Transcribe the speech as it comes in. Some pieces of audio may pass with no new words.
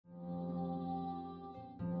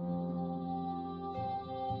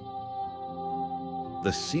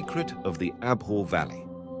The Secret of the Abhor Valley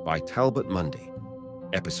by Talbot Mundy.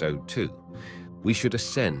 Episode 2. We should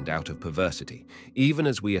ascend out of perversity, even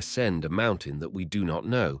as we ascend a mountain that we do not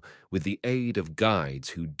know, with the aid of guides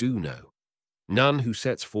who do know. None who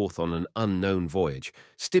sets forth on an unknown voyage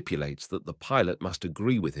stipulates that the pilot must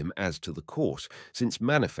agree with him as to the course, since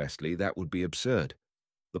manifestly that would be absurd.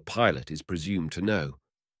 The pilot is presumed to know.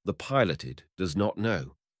 The piloted does not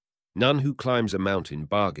know. None who climbs a mountain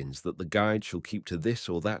bargains that the guide shall keep to this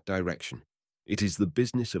or that direction. It is the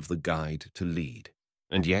business of the guide to lead.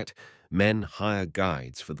 And yet, men hire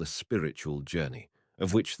guides for the spiritual journey,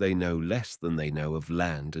 of which they know less than they know of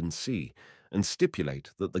land and sea, and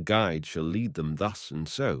stipulate that the guide shall lead them thus and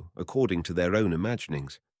so, according to their own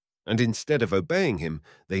imaginings. And instead of obeying him,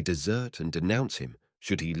 they desert and denounce him,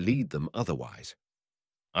 should he lead them otherwise.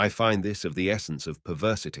 I find this of the essence of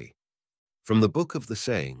perversity. From the Book of the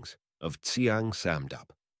Sayings of Tsiang Samdup.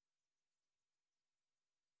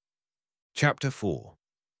 Chapter 4.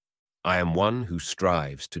 I am one who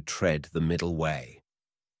strives to tread the middle way.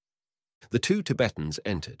 The two Tibetans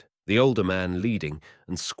entered, the older man leading,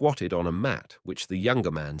 and squatted on a mat which the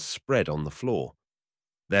younger man spread on the floor.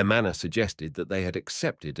 Their manner suggested that they had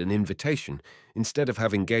accepted an invitation instead of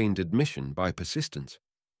having gained admission by persistence.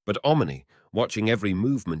 But Omni, watching every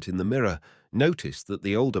movement in the mirror, noticed that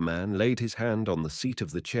the older man laid his hand on the seat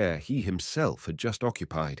of the chair he himself had just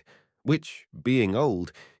occupied, which, being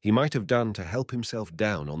old, he might have done to help himself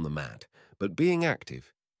down on the mat, but being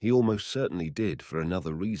active, he almost certainly did for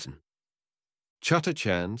another reason.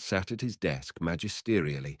 Chutta-Chand sat at his desk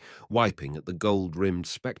magisterially, wiping at the gold-rimmed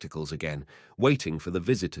spectacles again, waiting for the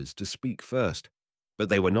visitors to speak first, but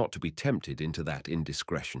they were not to be tempted into that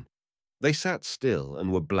indiscretion. They sat still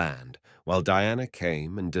and were bland, while Diana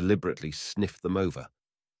came and deliberately sniffed them over.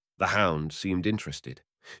 The hound seemed interested.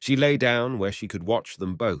 She lay down where she could watch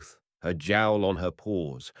them both, her jowl on her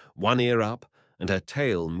paws, one ear up, and her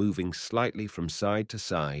tail moving slightly from side to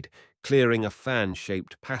side, clearing a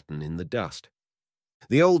fan-shaped pattern in the dust.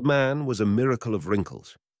 The old man was a miracle of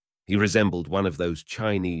wrinkles. He resembled one of those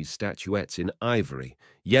Chinese statuettes in ivory,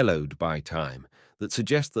 yellowed by time, that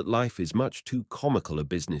suggest that life is much too comical a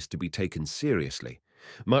business to be taken seriously,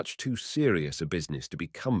 much too serious a business to be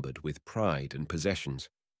cumbered with pride and possessions.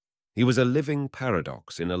 He was a living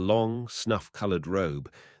paradox in a long, snuff-coloured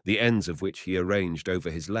robe, the ends of which he arranged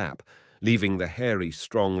over his lap, leaving the hairy,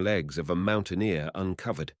 strong legs of a mountaineer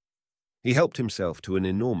uncovered. He helped himself to an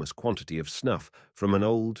enormous quantity of snuff from an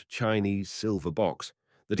old Chinese silver box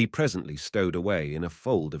that he presently stowed away in a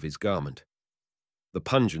fold of his garment. The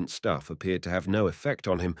pungent stuff appeared to have no effect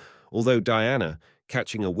on him, although Diana,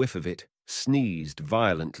 catching a whiff of it, sneezed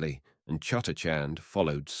violently, and Chutta-Chand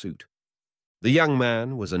followed suit. The young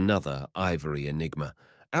man was another ivory enigma,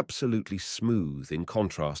 absolutely smooth in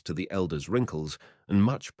contrast to the elder's wrinkles, and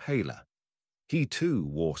much paler. He too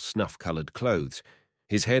wore snuff-coloured clothes.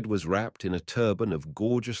 His head was wrapped in a turban of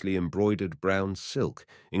gorgeously embroidered brown silk,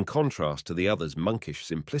 in contrast to the other's monkish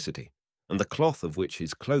simplicity, and the cloth of which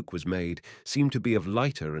his cloak was made seemed to be of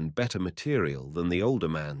lighter and better material than the older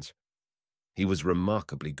man's. He was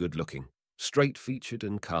remarkably good-looking, straight-featured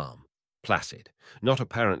and calm, placid, not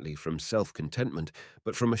apparently from self-contentment,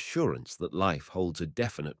 but from assurance that life holds a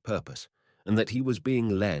definite purpose, and that he was being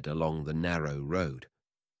led along the narrow road.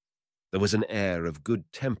 There was an air of good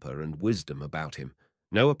temper and wisdom about him,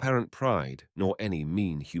 no apparent pride nor any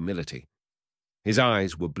mean humility. His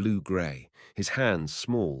eyes were blue-grey, his hands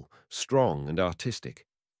small, strong and artistic.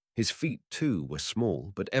 His feet, too, were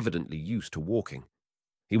small, but evidently used to walking.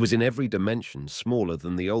 He was in every dimension smaller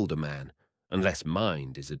than the older man, unless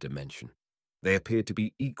mind is a dimension. They appeared to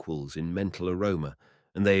be equals in mental aroma,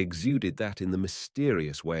 and they exuded that in the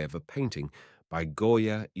mysterious way of a painting by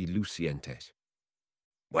Goya y Lucientes.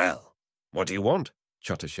 "Well, what do you want?"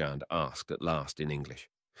 Chutta-Chand asked at last in English.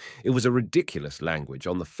 It was a ridiculous language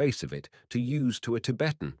on the face of it to use to a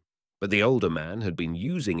Tibetan, but the older man had been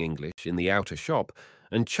using English in the outer shop,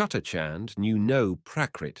 and Chutta-Chand knew no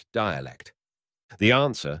Prakrit dialect. The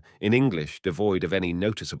answer, in English devoid of any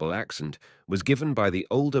noticeable accent, was given by the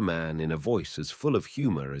older man in a voice as full of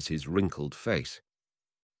humour as his wrinkled face.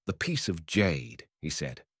 "The piece of jade," he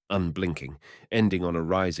said, unblinking, ending on a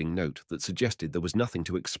rising note that suggested there was nothing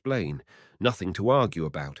to explain, nothing to argue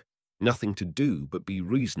about, nothing to do but be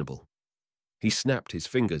reasonable. He snapped his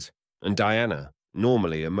fingers, and Diana,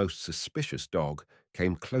 normally a most suspicious dog,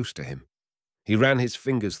 came close to him. He ran his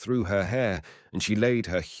fingers through her hair, and she laid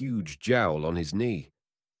her huge jowl on his knee.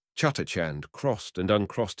 Chutta-Chand crossed and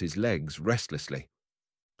uncrossed his legs restlessly.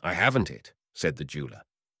 "I haven't it," said the jeweller.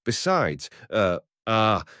 "Besides,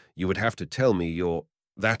 you would have to tell me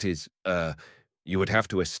that is, You would have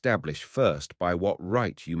to establish first by what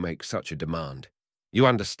right you make such a demand. You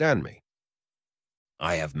understand me?"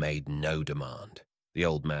 "I have made no demand," the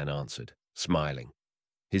old man answered, smiling.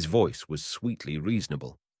 His voice was sweetly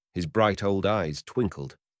reasonable. His bright old eyes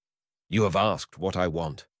twinkled. "You have asked what I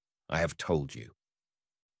want. I have told you."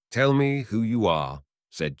 "Tell me who you are,"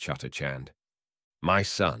 said Chutterchand. "My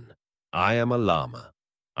son, I am a Lama.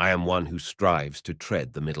 I am one who strives to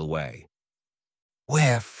tread the middle way."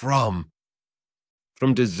 "Where from?"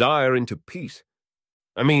 "From desire into peace.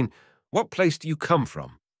 I mean, what place do you come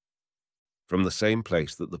from?" "From the same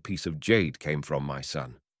place that the piece of jade came from, my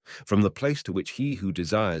son. From the place to which he who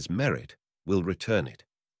desires merit will return it."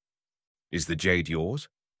 "Is the jade yours?"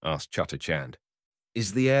 asked Chutterchand.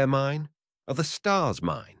 "Is the air mine? Are the stars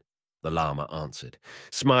mine?" the Lama answered,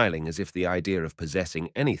 smiling as if the idea of possessing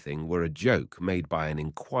anything were a joke made by an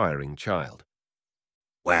inquiring child.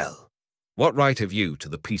 "Well, what right have you to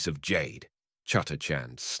the piece of jade?"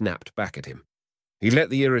 Chutterchand snapped back at him. He let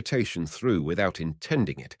the irritation through without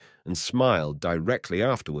intending it and smiled directly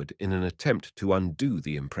afterward in an attempt to undo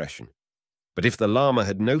the impression. But if the Lama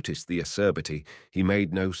had noticed the acerbity, he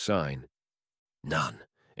made no sign. "None,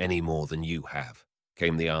 any more than you have,"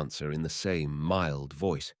 came the answer in the same mild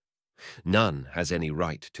voice. "None has any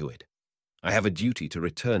right to it. I have a duty to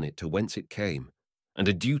return it to whence it came, and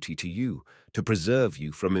a duty to you to preserve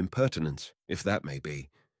you from impertinence, if that may be.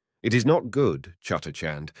 It is not good,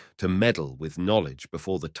 Chutterchand, to meddle with knowledge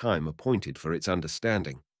before the time appointed for its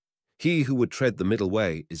understanding. He who would tread the middle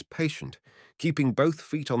way is patient, keeping both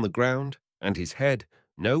feet on the ground, and his head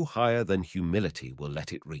no higher than humility will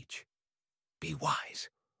let it reach. Be wise,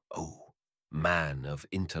 O man of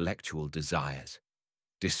intellectual desires.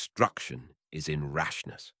 Destruction is in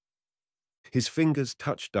rashness." His fingers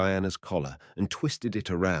touched Diana's collar and twisted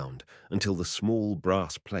it around until the small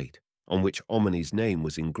brass plate, on which Omni's name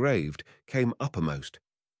was engraved, came uppermost,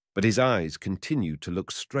 but his eyes continued to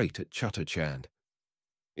look straight at Chutterchand.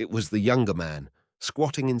 It was the younger man,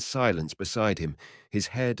 squatting in silence beside him, his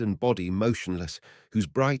head and body motionless, whose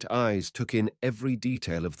bright eyes took in every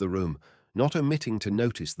detail of the room, not omitting to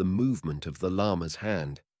notice the movement of the Lama's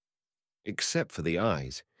hand. Except for the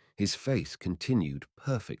eyes, his face continued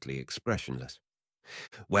perfectly expressionless.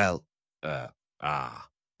 "Well,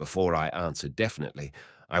 before I answer definitely,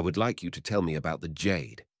 I would like you to tell me about the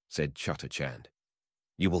jade," said Chutterchand.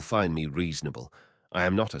 "You will find me reasonable. I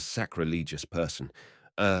am not a sacrilegious person.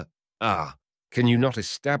 Can you not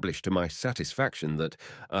establish to my satisfaction that,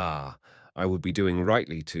 I would be doing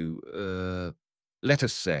rightly to, let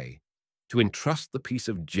us say, to entrust the piece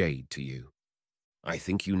of jade to you?" "I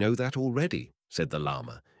think you know that already," said the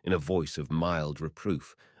Lama, in a voice of mild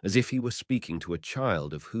reproof, as if he were speaking to a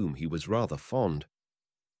child of whom he was rather fond.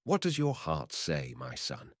 "What does your heart say, my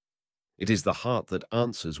son? It is the heart that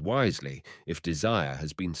answers wisely if desire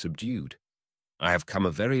has been subdued. I have come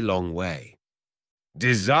a very long way."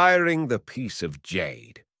 "Desiring the piece of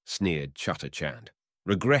jade," sneered Chutterchand,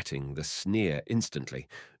 regretting the sneer instantly,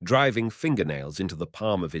 driving fingernails into the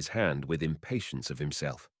palm of his hand with impatience of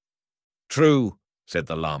himself. "True," said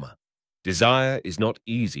the Lama. "Desire is not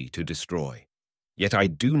easy to destroy. Yet I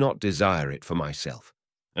do not desire it for myself,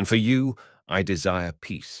 and for you I desire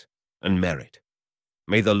peace and merit.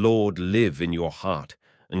 May the Lord live in your heart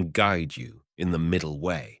and guide you in the middle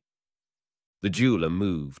way." The jeweler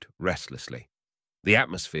moved restlessly. The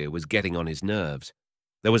atmosphere was getting on his nerves.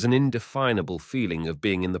 There was an indefinable feeling of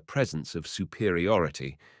being in the presence of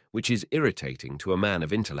superiority, which is irritating to a man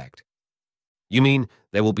of intellect. "You mean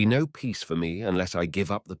there will be no peace for me unless I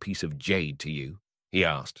give up the piece of jade to you?" he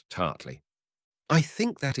asked tartly. "I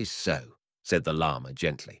think that is so," said the Lama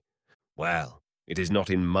gently. "Well, it is not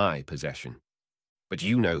in my possession." "But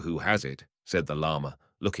you know who has it," said the Lama,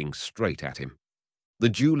 looking straight at him. The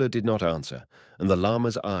jeweler did not answer, and the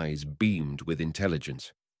Lama's eyes beamed with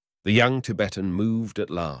intelligence. The young Tibetan moved at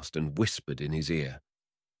last and whispered in his ear.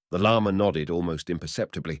 The Lama nodded almost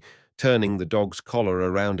imperceptibly, turning the dog's collar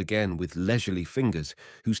around again with leisurely fingers,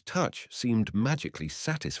 whose touch seemed magically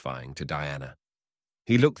satisfying to Diana.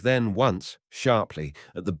 He looked then once, sharply,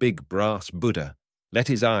 at the big brass Buddha, let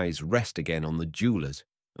his eyes rest again on the jeweler's,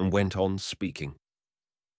 and went on speaking.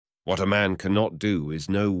 "What a man cannot do is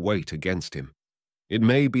no weight against him. It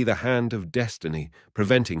may be the hand of destiny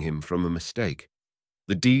preventing him from a mistake.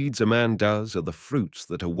 The deeds a man does are the fruits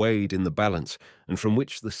that are weighed in the balance and from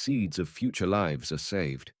which the seeds of future lives are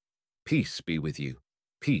saved. Peace be with you.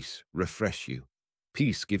 Peace refresh you.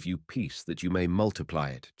 Peace give you peace that you may multiply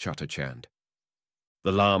it, Chutterchand."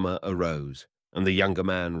 The Lama arose, and the younger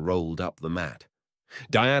man rolled up the mat.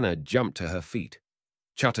 Diana jumped to her feet.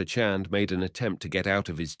 Chutterchand made an attempt to get out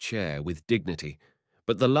of his chair with dignity,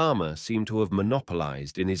 But the Lama seemed to have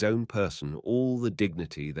monopolized in his own person all the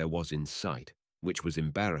dignity there was in sight, which was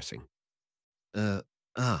embarrassing. Uh,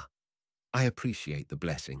 ah, I appreciate the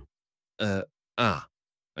blessing. Uh, ah,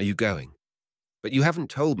 are you going? But you haven't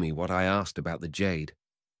told me what I asked about the jade.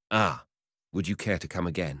 Ah, would you care to come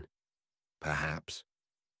again? Perhaps.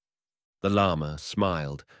 The Lama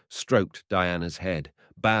smiled, stroked Diana's head,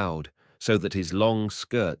 bowed, so that his long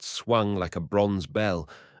skirt swung like a bronze bell,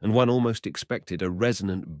 and one almost expected a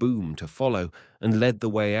resonant boom to follow, and led the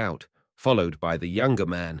way out, followed by the younger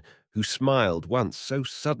man, who smiled once so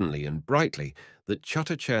suddenly and brightly that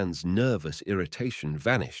Chutter-Chan's nervous irritation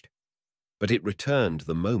vanished. But it returned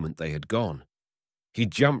the moment they had gone. He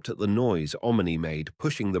jumped at the noise Omni made,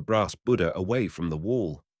 pushing the brass Buddha away from the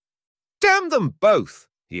wall. "Damn them both!"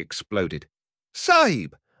 he exploded.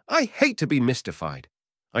 "Sahib, I hate to be mystified.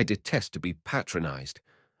 I detest to be patronized.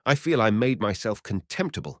 I feel I made myself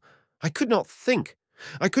contemptible. I could not think.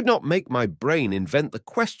 I could not make my brain invent the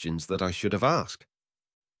questions that I should have asked."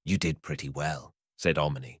 "You did pretty well," said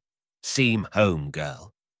Omni. "Seem home,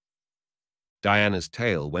 girl." Diana's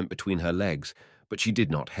tail went between her legs, but she did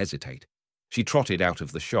not hesitate. She trotted out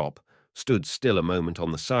of the shop, stood still a moment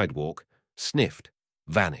on the sidewalk, sniffed,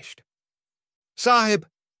 vanished. "Sahib,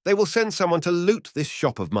 they will send someone to loot this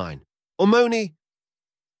shop of mine. Omoni—"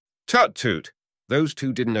 "Tut-toot!" Those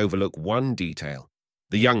two didn't overlook one detail.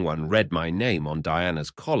 The young one read my name on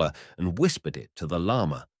Diana's collar and whispered it to the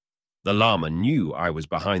Lama. The Lama knew I was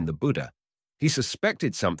behind the Buddha. He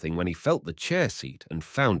suspected something when he felt the chair seat and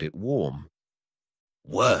found it warm.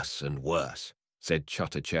 "Worse and worse," said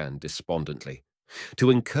Chutter-Chan despondently. "To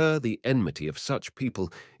incur the enmity of such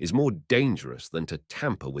people is more dangerous than to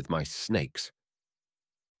tamper with my snakes."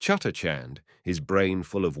 Chutter-Chan, his brain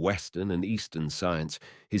full of Western and Eastern science,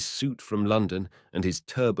 his suit from London and his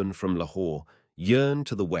turban from Lahore, yearned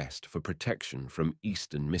to the West for protection from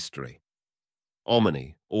Eastern mystery.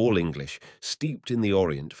 Omni, all English, steeped in the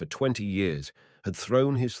Orient for 20 years, had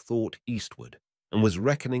thrown his thought eastward and was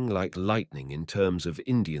reckoning like lightning in terms of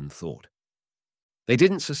Indian thought. They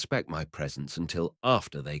didn't suspect my presence until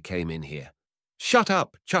after they came in here. "Shut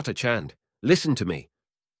up, Chutter-Chan. Listen to me.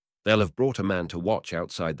 They'll have brought a man to watch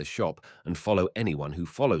outside the shop and follow anyone who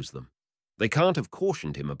follows them. They can't have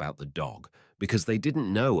cautioned him about the dog because they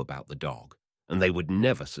didn't know about the dog, and they would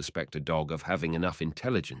never suspect a dog of having enough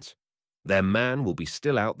intelligence. Their man will be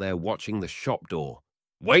still out there watching the shop door.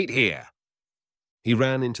 Wait here." He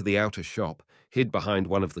ran into the outer shop, hid behind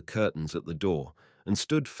one of the curtains at the door, and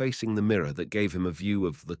stood facing the mirror that gave him a view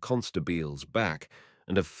of the constable's back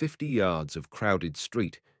and of 50 yards of crowded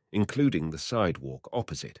street, including the sidewalk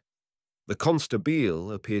opposite. The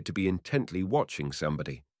constable appeared to be intently watching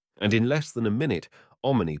somebody, and in less than a minute,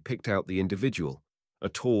 Omni picked out the individual, a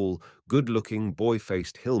tall, good-looking,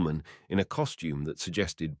 boy-faced hillman in a costume that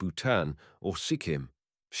suggested Bhutan or Sikkim,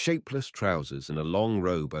 shapeless trousers and a long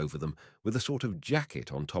robe over them with a sort of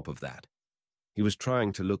jacket on top of that. He was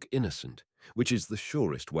trying to look innocent, which is the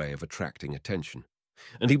surest way of attracting attention,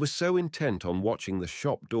 and he was so intent on watching the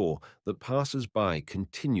shop door that passers-by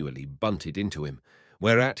continually bunted into him,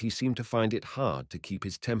 whereat he seemed to find it hard to keep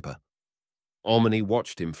his temper. Omni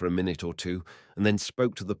watched him for a minute or two and then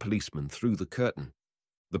spoke to the policeman through the curtain.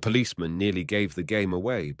 The policeman nearly gave the game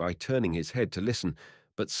away by turning his head to listen,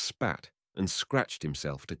 but spat and scratched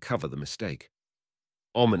himself to cover the mistake.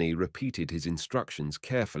 Omni repeated his instructions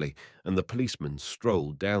carefully, and the policeman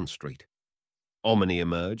strolled down street. Omni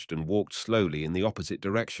emerged and walked slowly in the opposite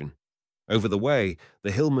direction. Over the way,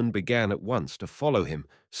 the hillman began at once to follow him,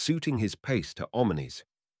 suiting his pace to Omni's.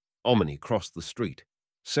 Omni crossed the street.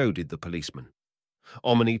 So did the policeman.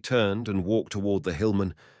 Omni turned and walked toward the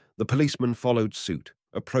hillman. The policeman followed suit,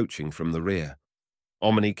 approaching from the rear.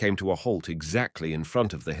 Omni came to a halt exactly in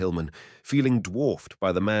front of the hillman, feeling dwarfed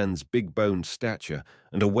by the man's big-boned stature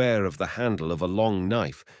and aware of the handle of a long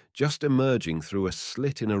knife just emerging through a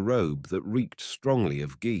slit in a robe that reeked strongly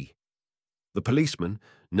of ghee. The policeman,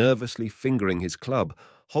 nervously fingering his club,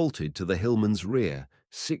 halted to the hillman's rear,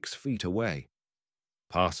 6 feet away.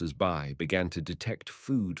 Passers-by began to detect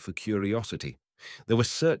food for curiosity. There were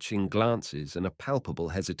searching glances and a palpable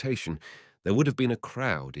hesitation. There would have been a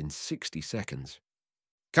crowd in 60 seconds.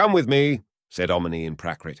 "Come with me," said Omni in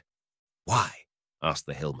Prakrit. "Why?" asked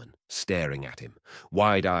the hillman, staring at him,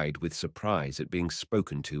 wide-eyed with surprise at being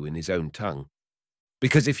spoken to in his own tongue.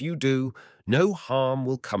 "Because if you do, no harm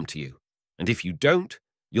will come to you, and if you don't,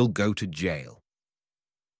 you'll go to jail."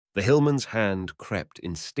 The hillman's hand crept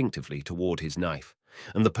instinctively toward his knife,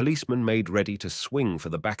 and the policeman made ready to swing for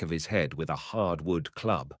the back of his head with a hard-wood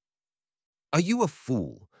club. "Are you a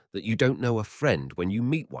fool that you don't know a friend when you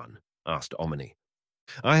meet one?" asked Omni.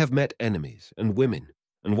 I have met enemies and women,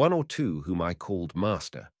 and one or two whom I called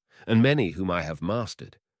master, and many whom I have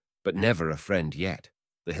mastered, but never a friend yet,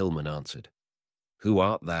 the hillman answered. Who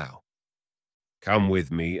art thou? Come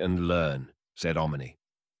with me and learn, said Omni.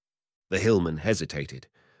 The hillman hesitated,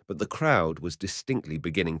 but the crowd was distinctly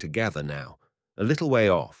beginning to gather now, a little way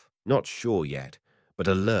off, not sure yet, but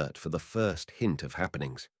alert for the first hint of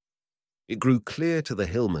happenings. It grew clear to the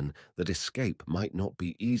hillman that escape might not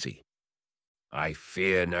be easy. I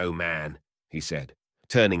fear no man, he said,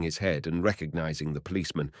 turning his head and recognizing the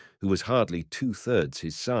policeman, who was hardly 2/3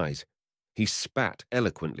 his size. He spat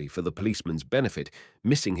eloquently for the policeman's benefit,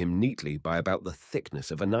 missing him neatly by about the thickness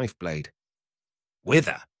of a knife blade.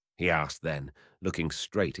 Whither? He asked then, looking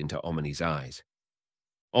straight into Omni's eyes.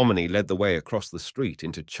 Omni led the way across the street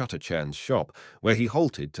into Chutterchand's shop, where he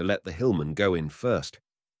halted to let the hillman go in first.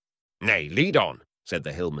 Nay, lead on, said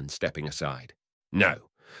the hillman, stepping aside. No,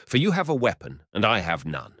 for you have a weapon, and I have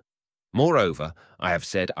none. Moreover, I have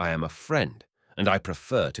said I am a friend, and I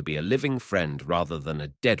prefer to be a living friend rather than a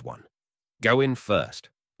dead one. Go in first,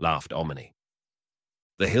 laughed Omni.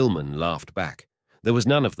 The hillman laughed back. There was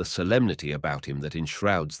none of the solemnity about him that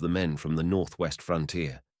enshrouds the men from the northwest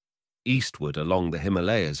frontier. Eastward along the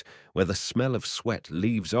Himalayas, where the smell of sweat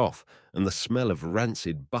leaves off and the smell of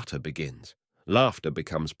rancid butter begins, laughter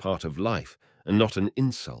becomes part of life and not an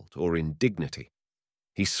insult or indignity.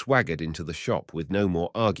 He swaggered into the shop with no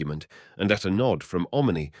more argument, and at a nod from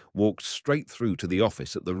Omni walked straight through to the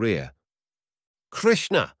office at the rear.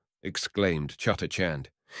 Krishna! Exclaimed Chutterchand.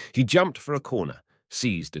 He jumped for a corner,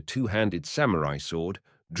 seized a two-handed samurai sword,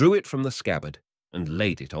 drew it from the scabbard, and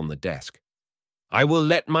laid it on the desk. I will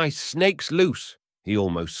let my snakes loose, he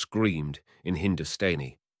almost screamed in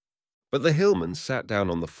Hindustani. But the hillman sat down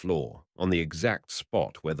on the floor, on the exact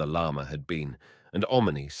spot where the llama had been, and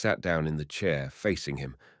Omni sat down in the chair facing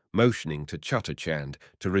him, motioning to Chutterchand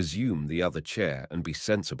to resume the other chair and be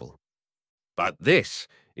sensible. But this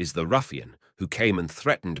is the ruffian who came and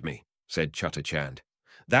threatened me, said Chutterchand.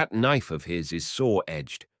 That knife of his is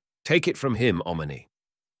saw-edged. Take it from him, Omni.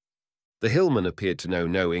 The hillman appeared to know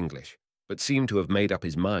no English, but seemed to have made up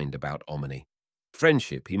his mind about Omni.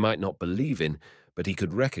 Friendship he might not believe in, but he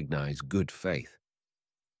could recognize good faith.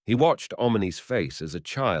 He watched Omni's face as a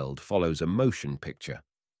child follows a motion picture.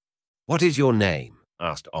 What is your name?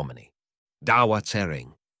 Asked Omni. Dawa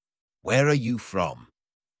Tsering. Where are you from?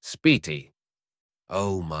 Spiti.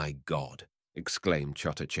 Oh my God, exclaimed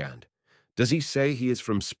Chutterchand. Does he say he is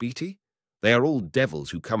from Spiti? They are all devils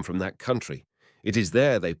who come from that country. It is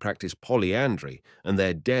there they practice polyandry, and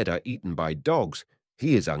their dead are eaten by dogs.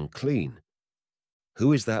 He is unclean.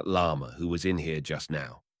 Who is that lama who was in here just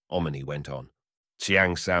now? Omni went on.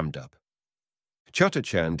 Tsiang Samdup.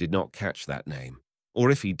 Chutterchand did not catch that name, or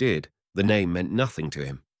if he did, the name meant nothing to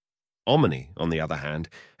him. Omni, on the other hand,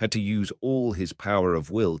 had to use all his power of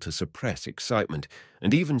will to suppress excitement,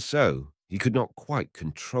 and even so, he could not quite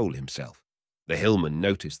control himself. The hillman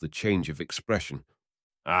noticed the change of expression.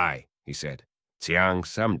 Aye, he said, Tsiang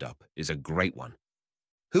Samdup is a great one.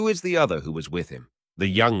 Who is the other who was with him? The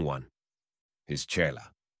young one. His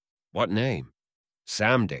chela. What name?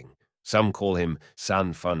 Samding. Some call him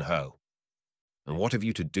San Fun Ho. And what have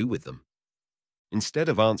you to do with them? Instead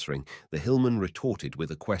of answering, the hillman retorted with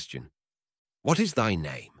a question. What is thy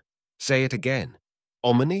name? Say it again.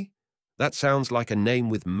 Omni? That sounds like a name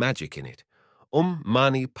with magic in it.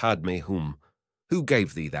 Mani Padme Hum. Who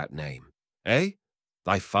gave thee that name? Eh?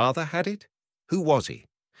 Thy father had it? Who was he?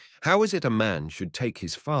 How is it a man should take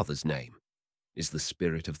his father's name? Is the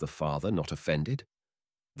spirit of the father not offended?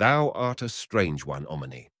 Thou art a strange one,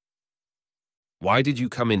 Omni. Why did you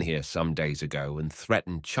come in here some days ago and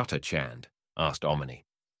threaten Chutterchand? Asked Omni.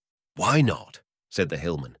 Why not? Said the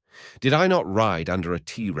hillman. Did I not ride under a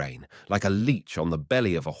tea-rain, like a leech on the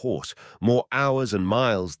belly of a horse, more hours and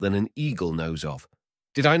miles than an eagle knows of?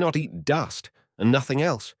 Did I not eat dust, and nothing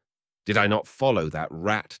else? Did I not follow that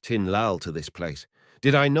rat Tin Lal to this place?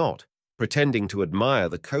 Did I not, pretending to admire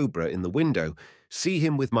the cobra in the window, see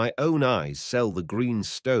him with my own eyes sell the green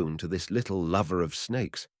stone to this little lover of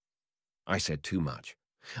snakes? I said too much.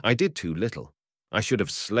 I did too little. I should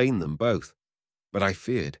have slain them both. But I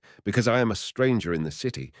feared, because I am a stranger in the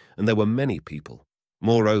city, and there were many people.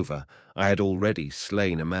 Moreover, I had already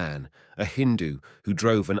slain a man, a Hindu, who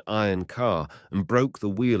drove an iron car and broke the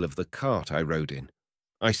wheel of the cart I rode in.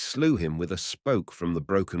 I slew him with a spoke from the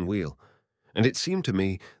broken wheel, and it seemed to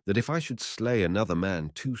me that if I should slay another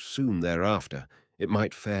man too soon thereafter, it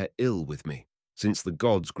might fare ill with me, since the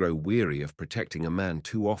gods grow weary of protecting a man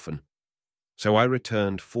too often. So I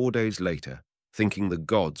returned 4 days later, thinking the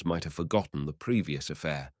gods might have forgotten the previous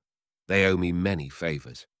affair. They owe me many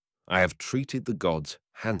favors. I have treated the gods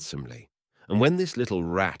handsomely, and when this little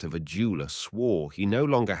rat of a jeweller swore he no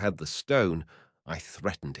longer had the stone, I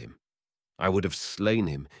threatened him. I would have slain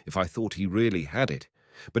him if I thought he really had it,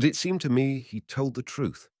 but it seemed to me he told the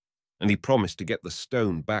truth, and he promised to get the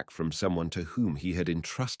stone back from someone to whom he had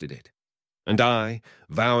entrusted it. And I,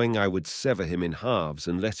 vowing I would sever him in halves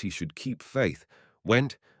unless he should keep faith,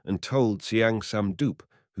 went and told Siang Samdup,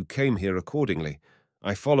 who came here accordingly,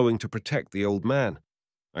 I following to protect the old man.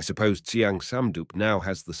 I suppose Siang Samdup now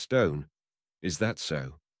has the stone. Is that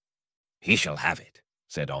so? He shall have it,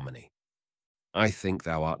 said Omini. I think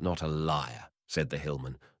thou art not a liar, said the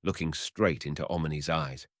hillman, looking straight into Omini's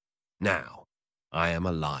eyes. Now, I am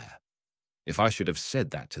a liar. If I should have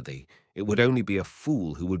said that to thee, it would only be a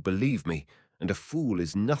fool who would believe me, and a fool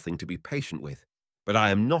is nothing to be patient with. But I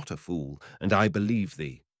am not a fool, and I believe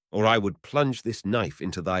thee, or I would plunge this knife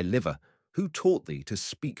into thy liver. Who taught thee to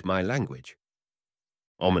speak my language?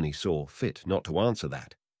 Omini saw fit not to answer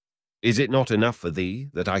that. Is it not enough for thee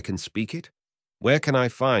that I can speak it? Where can I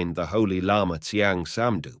find the holy Lama Tsiang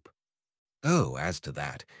Samdup? Oh, as to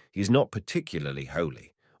that, he is not particularly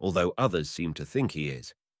holy, although others seem to think he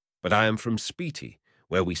is. But I am from Spiti,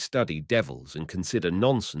 where we study devils and consider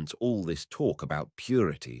nonsense all this talk about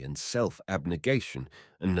purity and self-abnegation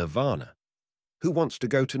and nirvana. Who wants to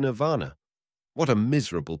go to nirvana? What a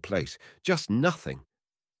miserable place, just nothing.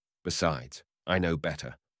 Besides, I know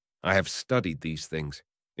better. I have studied these things.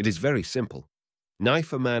 It is very simple.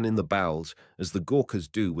 Knife a man in the bowels, as the Gurkhas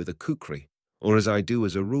do with a kukri, or as I do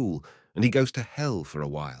as a rule, and he goes to hell for a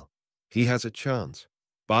while. He has a chance.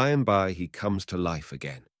 By and by he comes to life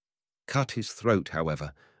again. Cut his throat,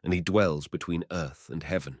 however, and he dwells between earth and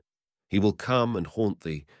heaven. He will come and haunt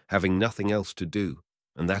thee, having nothing else to do,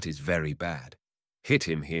 and that is very bad. Hit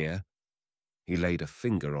him here. He laid a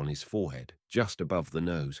finger on his forehead, just above the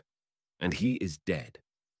nose, and he is dead.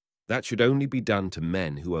 That should only be done to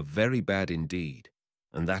men who are very bad indeed,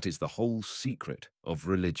 and that is the whole secret of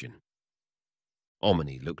religion.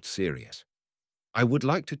 Omini looked serious. I would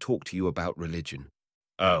like to talk to you about religion.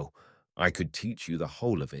 Oh, I could teach you the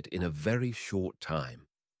whole of it in a very short time.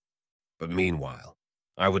 But meanwhile,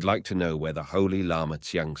 I would like to know where the holy Lama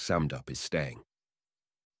Tsiang Samdup is staying.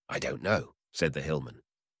 I don't know, said the hillman.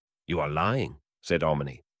 You are lying, said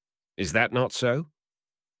Omini. Is that not so?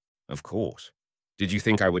 Of course. Did you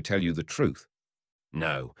think I would tell you the truth?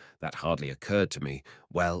 No, that hardly occurred to me.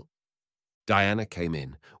 Well, Diana came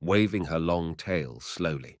in, waving her long tail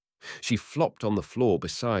slowly. She flopped on the floor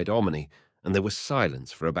beside Omini, and there was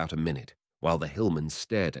silence for about a minute, while the hillman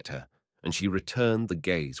stared at her, and she returned the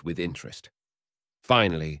gaze with interest.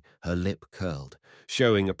 Finally, her lip curled,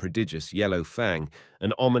 showing a prodigious yellow fang,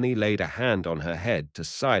 and Omini laid a hand on her head to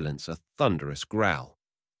silence a thunderous growl.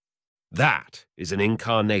 That is an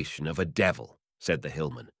incarnation of a devil, said the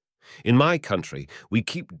hillman. In my country, we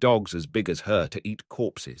keep dogs as big as her to eat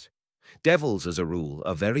corpses. Devils, as a rule,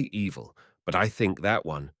 are very evil, but I think that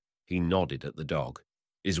one, he nodded at the dog,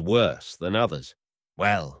 is worse than others.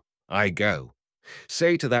 Well, I go.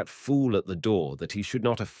 Say to that fool at the door that he should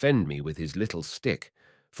not offend me with his little stick,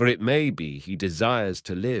 for it may be he desires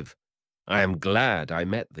to live. I am glad I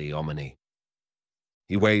met thee, Omini.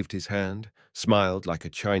 He waved his hand, smiled like a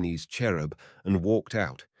Chinese cherub, and walked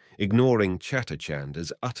out, ignoring Chatterchand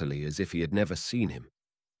as utterly as if he had never seen him.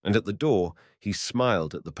 And at the door he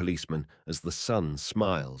smiled at the policeman as the sun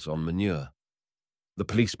smiles on manure. The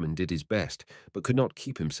policeman did his best, but could not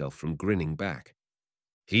keep himself from grinning back.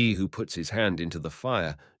 He who puts his hand into the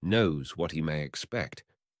fire knows what he may expect,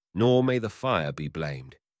 nor may the fire be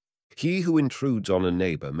blamed. He who intrudes on a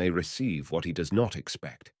neighbor may receive what he does not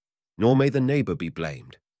expect, nor may the neighbor be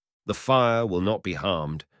blamed. The fire will not be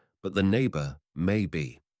harmed, but the neighbor may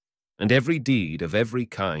be. And every deed of every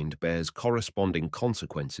kind bears corresponding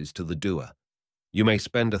consequences to the doer. You may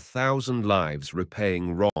spend 1,000 lives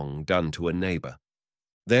repaying wrong done to a neighbor.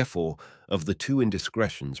 Therefore, of the two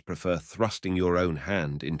indiscretions, prefer thrusting your own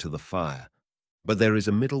hand into the fire. But there is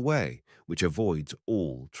a middle way which avoids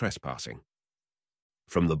all trespassing.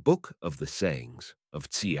 From the Book of the Sayings of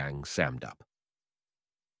Tsiang Samdup.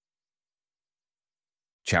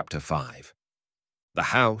 Chapter 5. The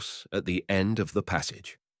House at the End of the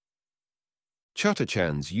Passage.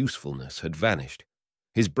 Chatterchand's usefulness had vanished.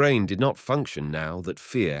 His brain did not function now that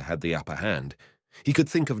fear had the upper hand. He could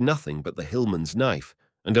think of nothing but the hillman's knife,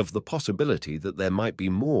 and of the possibility that there might be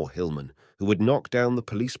more hillmen who would knock down the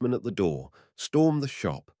policeman at the door, storm the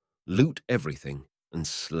shop, loot everything, and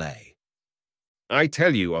slay. I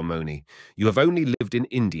tell you, Omoni, you have only lived in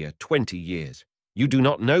India 20 years. You do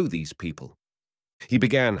not know these people. He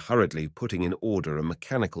began hurriedly putting in order a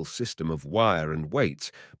mechanical system of wire and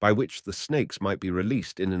weights by which the snakes might be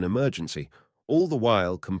released in an emergency, all the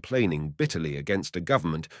while complaining bitterly against a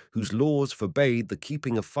government whose laws forbade the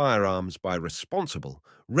keeping of firearms by responsible,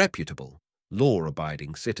 reputable,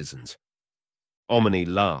 law-abiding citizens. Omni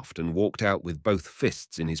laughed and walked out with both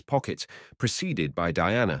fists in his pockets, preceded by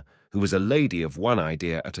Diana, who was a lady of one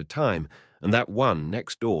idea at a time, and that one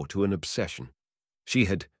next door to an obsession. She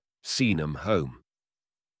had seen 'em home.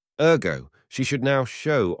 Ergo, she should now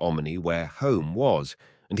show Omni where home was,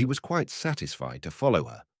 and he was quite satisfied to follow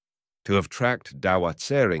her. To have tracked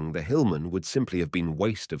Dawatsering the hillman would simply have been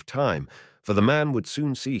waste of time, for the man would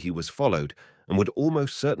soon see he was followed, and would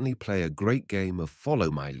almost certainly play a great game of follow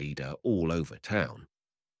my leader all over town.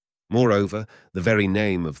 Moreover, the very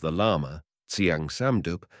name of the Lama, Tsiang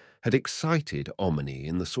Samdup, had excited Omni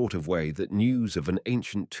in the sort of way that news of an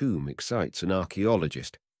ancient tomb excites an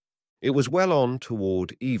archaeologist. It was well on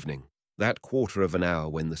toward evening, that quarter of an hour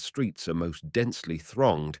when the streets are most densely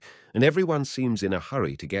thronged, and everyone seems in a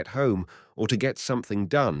hurry to get home or to get something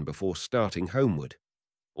done before starting homeward.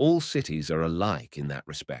 All cities are alike in that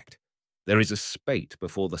respect. There is a spate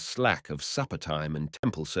before the slack of supper time and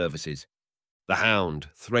temple services. The hound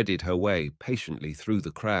threaded her way patiently through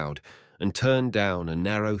the crowd and turned down a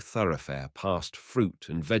narrow thoroughfare past fruit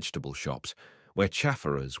and vegetable shops, where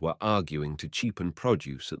chafferers were arguing to cheapen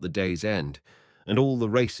produce at the day's end, and all the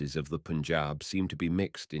races of the Punjab seemed to be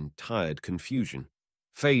mixed in tired confusion,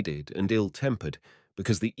 faded and ill-tempered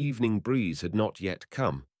because the evening breeze had not yet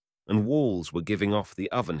come, and walls were giving off the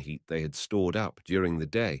oven heat they had stored up during the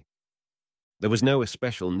day. There was no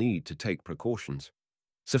especial need to take precautions.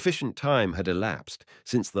 Sufficient time had elapsed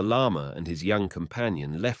since the Lama and his young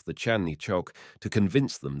companion left the Chandni Chowk to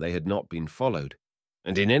convince them they had not been followed,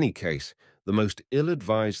 and in any case, the most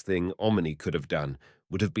ill-advised thing Omni could have done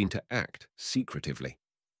would have been to act secretively.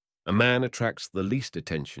 A man attracts the least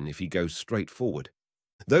attention if he goes straight forward.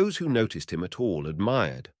 Those who noticed him at all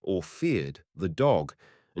admired or feared the dog,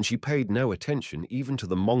 and she paid no attention even to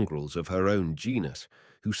the mongrels of her own genus,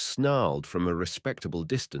 who snarled from a respectable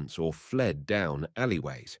distance or fled down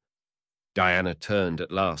alleyways. Diana turned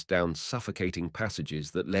at last down suffocating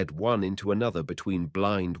passages that led one into another between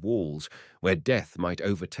blind walls, where death might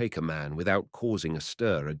overtake a man without causing a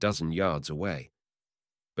stir a dozen yards away.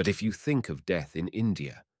 But if you think of death in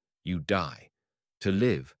India, you die. To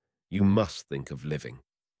live, you must think of living,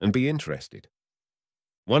 and be interested.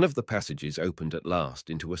 One of the passages opened at last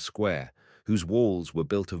into a square, whose walls were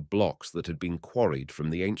built of blocks that had been quarried from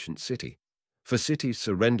the ancient city, for cities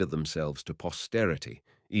surrender themselves to posterity,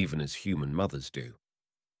 even as human mothers do.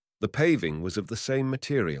 The paving was of the same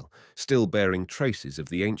material, still bearing traces of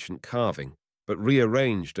the ancient carving, but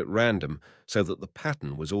rearranged at random so that the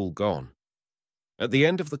pattern was all gone. At the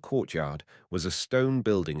end of the courtyard was a stone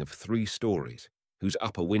building of 3 stories, whose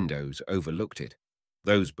upper windows overlooked it.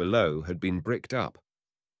 Those below had been bricked up.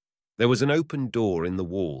 There was an open door in the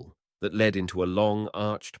wall that led into a long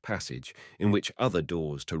arched passage in which other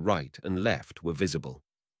doors to right and left were visible.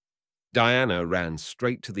 Diana ran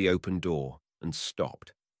straight to the open door and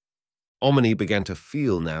stopped. Omni began to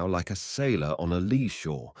feel now like a sailor on a lee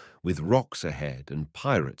shore, with rocks ahead and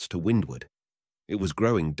pirates to windward. It was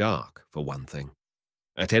growing dark, for one thing.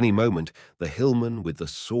 At any moment, the hillman with the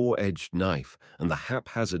saw-edged knife and the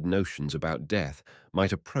haphazard notions about death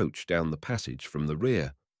might approach down the passage from the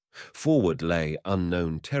rear. Forward lay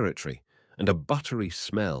unknown territory, and a buttery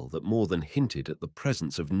smell that more than hinted at the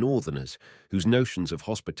presence of northerners whose notions of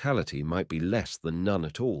hospitality might be less than none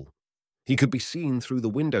at all. He could be seen through the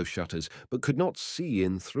window shutters, but could not see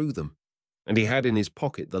in through them, and he had in his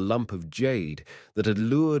pocket the lump of jade that had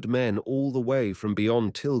lured men all the way from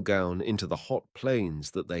beyond Tilgaon into the hot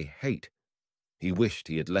plains that they hate. He wished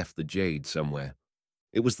he had left the jade somewhere.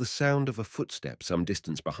 It was the sound of a footstep some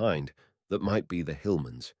distance behind that might be the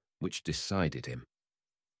hillman's, which decided him.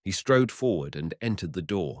 He strode forward and entered the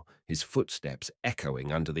door, his footsteps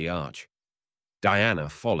echoing under the arch. Diana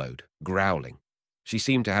followed, growling. She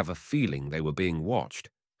seemed to have a feeling they were being watched.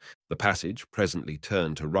 The passage presently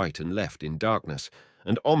turned to right and left in darkness,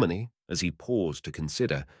 and Omni, as he paused to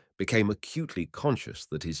consider, became acutely conscious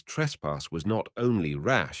that his trespass was not only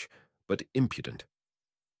rash, but impudent.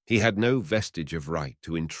 He had no vestige of right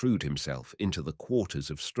to intrude himself into the quarters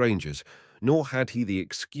of strangers, nor had he the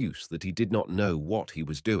excuse that he did not know what he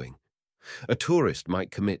was doing. A tourist might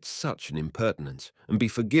commit such an impertinence and be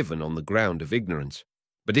forgiven on the ground of ignorance,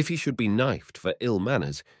 but if he should be knifed for ill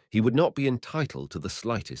manners, he would not be entitled to the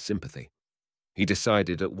slightest sympathy. He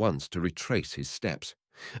decided at once to retrace his steps,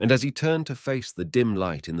 and as he turned to face the dim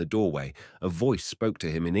light in the doorway, a voice spoke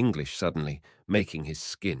to him in English suddenly, making his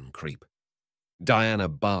skin creep. Diana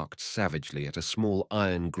barked savagely at a small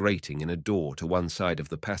iron grating in a door to one side of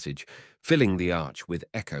the passage, filling the arch with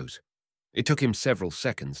echoes. It took him several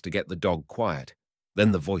seconds to get the dog quiet.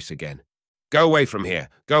 Then the voice again. "Go away from here!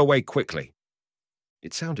 Go away quickly!"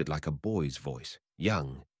 It sounded like a boy's voice,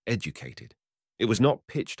 young, educated. It was not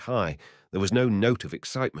pitched high. There was no note of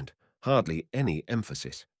excitement, hardly any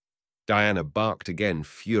emphasis. Diana barked again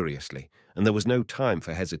furiously, and there was no time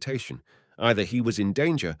for hesitation. Either he was in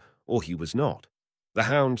danger or he was not. The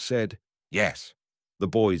hound said, "Yes." The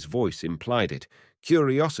boy's voice implied it.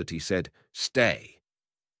 Curiosity said, "Stay."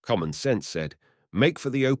 Common sense said, "Make for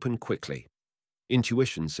the open quickly."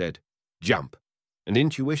 Intuition said, "Jump." And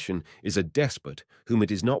intuition is a despot whom it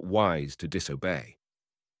is not wise to disobey.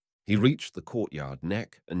 He reached the courtyard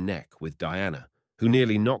neck and neck with Diana, who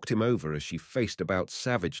nearly knocked him over as she faced about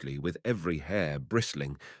savagely with every hair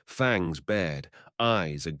bristling, fangs bared,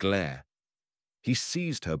 eyes aglare. He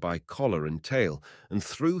seized her by collar and tail and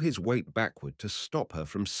threw his weight backward to stop her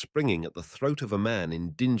from springing at the throat of a man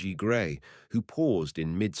in dingy grey who paused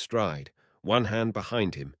in mid-stride, one hand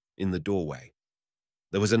behind him, in the doorway.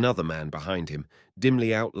 There was another man behind him,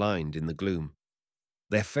 dimly outlined in the gloom.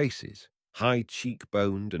 Their faces, high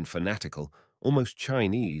cheek-boned and fanatical, almost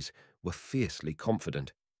Chinese, were fiercely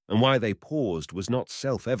confident, and why they paused was not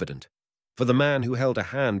self-evident, for the man who held a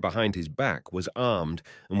hand behind his back was armed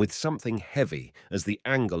and with something heavy, as the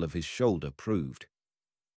angle of his shoulder proved.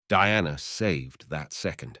 Diana saved that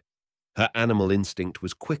second. Her animal instinct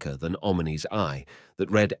was quicker than Omni's eye,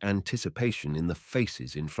 that read anticipation in the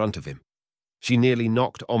faces in front of him. She nearly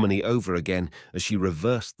knocked Omni over again as she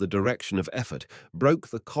reversed the direction of effort, broke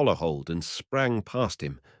the collar hold and sprang past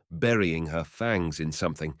him, burying her fangs in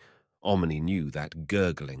something. Omni knew that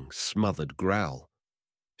gurgling, smothered growl.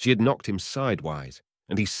 She had knocked him sidewise,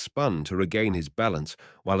 and he spun to regain his balance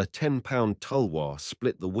while a 10-pound tulwar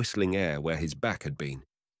split the whistling air where his back had been.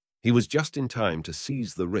 He was just in time to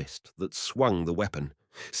seize the wrist that swung the weapon,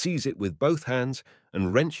 seize it with both hands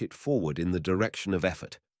and wrench it forward in the direction of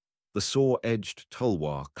effort. The saw-edged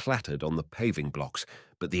tulwar clattered on the paving blocks,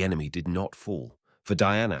 but the enemy did not fall, for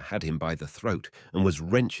Diana had him by the throat and was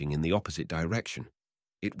wrenching in the opposite direction.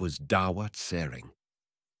 It was Talbot Mundy.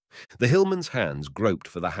 The hillman's hands groped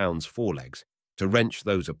for the hound's forelegs. To wrench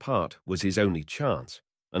those apart was his only chance,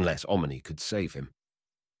 unless Omni could save him.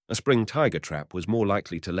 A spring tiger trap was more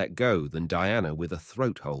likely to let go than Diana with a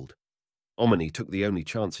throat hold. Omni took the only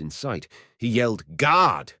chance in sight. He yelled,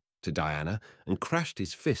 "Guard!" to Diana and crashed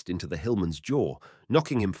his fist into the hillman's jaw,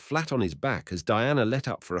 knocking him flat on his back as Diana let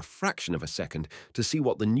up for a fraction of a second to see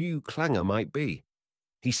what the new clangor might be.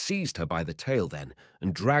 He seized her by the tail then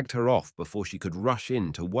and dragged her off before she could rush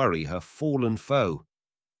in to worry her fallen foe.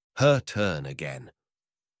 Her turn again.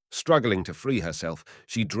 Struggling to free herself,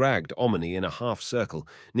 she dragged Omni in a half-circle,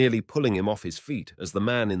 nearly pulling him off his feet as the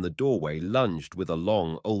man in the doorway lunged with a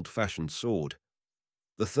long, old-fashioned sword.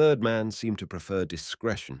 The third man seemed to prefer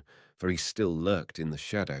discretion, for he still lurked in the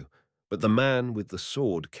shadow, but the man with the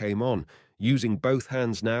sword came on, using both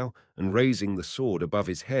hands now and raising the sword above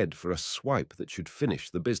his head for a swipe that should finish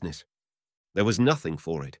the business. There was nothing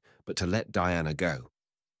for it but to let Diana go.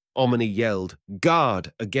 Omni yelled,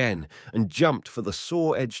 "Guard!" again, and jumped for the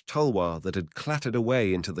saw-edged tulwar that had clattered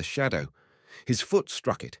away into the shadow. His foot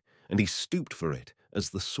struck it, and he stooped for it as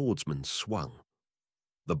the swordsman swung.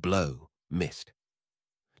 The blow missed.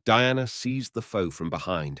 Diana seized the foe from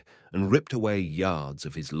behind and ripped away yards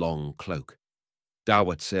of his long cloak.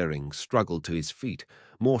 Talbot Mundy struggled to his feet,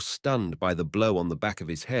 more stunned by the blow on the back of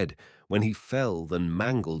his head when he fell than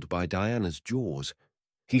mangled by Diana's jaws.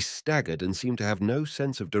 He staggered and seemed to have no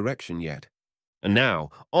sense of direction yet. And now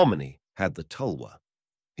Omni had the tulwar.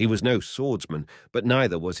 He was no swordsman, but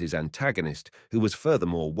neither was his antagonist, who was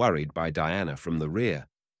furthermore worried by Diana from the rear.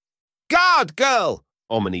 "Guard, girl!"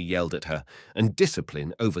 Omni yelled at her, and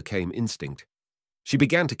discipline overcame instinct. She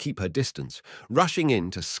began to keep her distance, rushing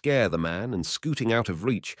in to scare the man and scooting out of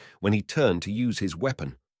reach when he turned to use his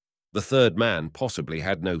weapon. The third man possibly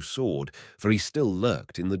had no sword, for he still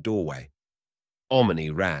lurked in the doorway. Omni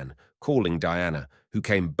ran, calling Diana, who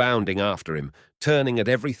came bounding after him, turning at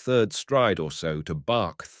every third stride or so to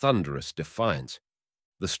bark thunderous defiance.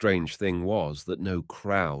 The strange thing was that no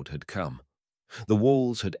crowd had come. The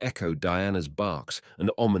walls had echoed Diana's barks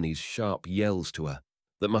and Omni's sharp yells to her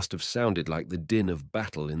that must have sounded like the din of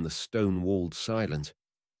battle in the stone-walled silence.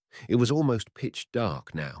 It was almost pitch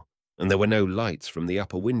dark now, and there were no lights from the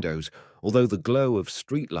upper windows, although the glow of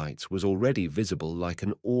streetlights was already visible like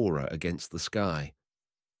an aura against the sky.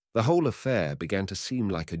 The whole affair began to seem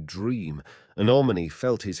like a dream, and Omni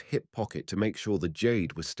felt his hip pocket to make sure the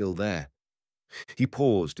jade was still there. He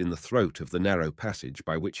paused in the throat of the narrow passage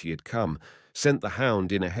by which he had come, sent the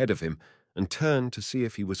hound in ahead of him, and turned to see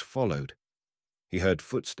if he was followed. He heard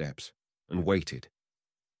footsteps and waited.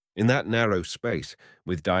 In that narrow space,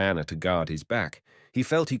 with Diana to guard his back, he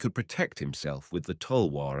felt he could protect himself with the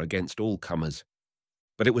tulwar against all comers.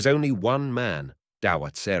 But it was only one man,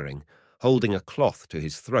 Dawat Sering, holding a cloth to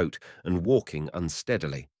his throat and walking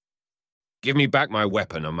unsteadily. "Give me back my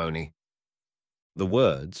weapon, Amoni." The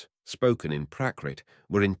words, spoken in Prakrit,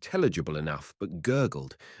 were intelligible enough but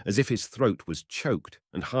gurgled, as if his throat was choked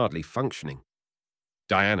and hardly functioning.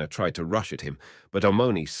 Diana tried to rush at him, but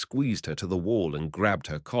Amoni squeezed her to the wall and grabbed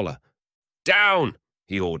her collar. "Down!"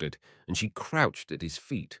 he ordered, and she crouched at his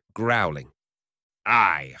feet, growling.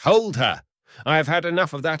 "Aye, hold her! I have had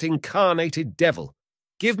enough of that incarnated devil.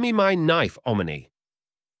 Give me my knife, Omni."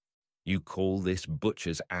 "You call this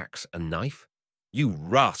butcher's axe a knife? You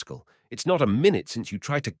rascal! It's not a minute since you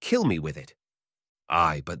tried to kill me with it."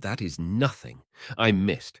 "Aye, but that is nothing. I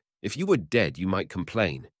missed. If you were dead, you might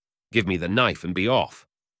complain. Give me the knife and be off."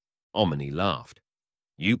 Omni laughed.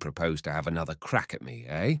 "You propose to have another crack at me,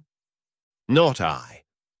 eh?" "Not I.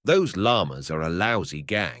 Those llamas are a lousy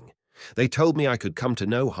gang. They told me I could come to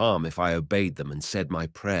no harm if I obeyed them and said my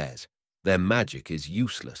prayers. Their magic is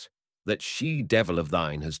useless. That she-devil of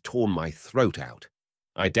thine has torn my throat out.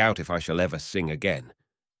 I doubt if I shall ever sing again.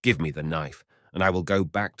 Give me the knife, and I will go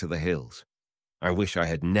back to the hills. I wish I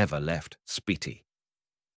had never left Spiti."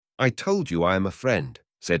 "I told you I am a friend,"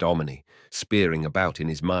 said Omni, spearing about in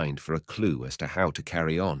his mind for a clue as to how to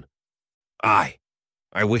carry on. "Aye,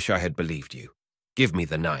 I wish I had believed you. Give me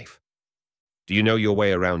the knife." "Do you know your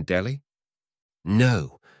way around Delhi?"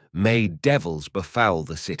 "No, may devils befoul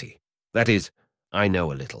the city. That is, I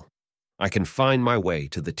know a little. I can find my way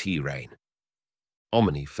to the tea rain."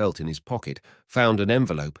 Omni felt in his pocket, found an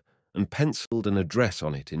envelope, and penciled an address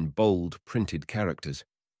on it in bold, printed characters.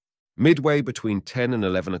 "Midway between 10 and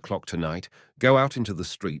 11 o'clock tonight, go out into the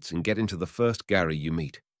streets and get into the first gharry you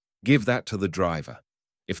meet. Give that to the driver.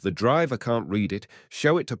 If the driver can't read it,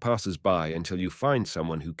 show it to passers-by until you find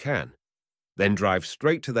someone who can. Then drive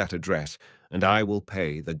straight to that address, and I will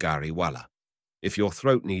pay the gharry-wala. If your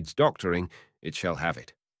throat needs doctoring, it shall have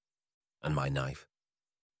it. And my knife?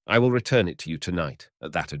 I will return it to you tonight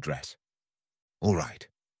at that address." "All right.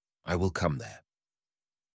 I will come there."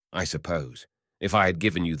 "I suppose, if I had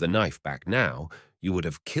given you the knife back now, you would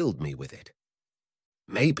have killed me with it."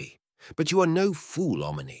 "Maybe, but you are no fool,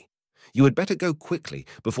 Omni. You had better go quickly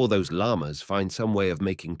before those llamas find some way of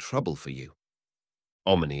making trouble for you."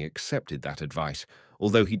 Omni accepted that advice,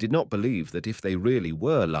 although he did not believe that if they really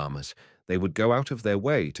were llamas, they would go out of their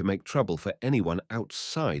way to make trouble for anyone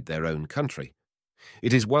outside their own country.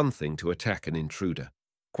 It is one thing to attack an intruder,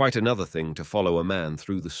 quite another thing to follow a man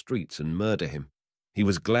through the streets and murder him. He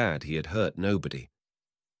was glad he had hurt nobody.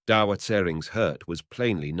 Dawat Sering's hurt was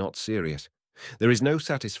plainly not serious. There is no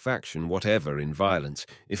satisfaction whatever in violence,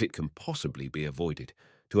 if it can possibly be avoided,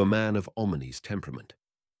 to a man of Omni's temperament.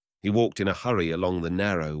 He walked in a hurry along the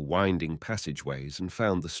narrow, winding passageways and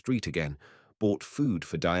found the street again, bought food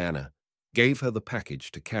for Diana, gave her the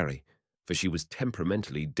package to carry, for she was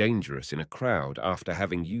temperamentally dangerous in a crowd after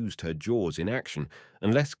having used her jaws in action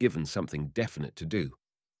unless given something definite to do,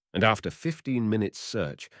 and after 15 minutes'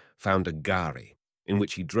 search found a gharry, in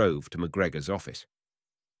which he drove to McGregor's office.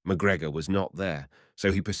 McGregor was not there,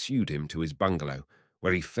 so he pursued him to his bungalow,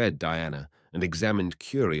 where he fed Diana and examined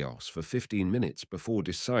Curios for 15 minutes before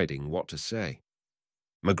deciding what to say.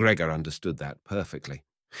 McGregor understood that perfectly.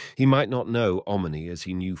 He might not know Omni as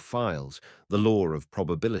he knew files, the law of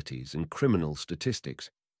probabilities and criminal statistics.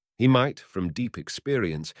 He might, from deep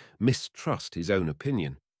experience, mistrust his own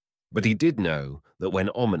opinion. But he did know that when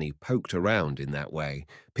Omni poked around in that way,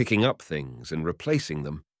 picking up things and replacing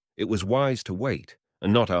them, it was wise to wait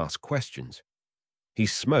and not ask questions. He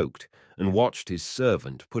smoked and watched his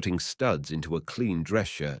servant putting studs into a clean dress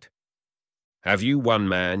shirt. "Have you one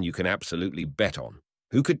man you can absolutely bet on,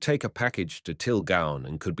 who could take a package to Tilgaon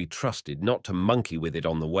and could be trusted not to monkey with it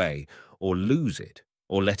on the way, or lose it,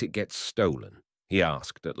 or let it get stolen?" he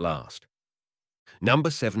asked at last. "Number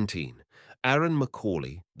 17. Aaron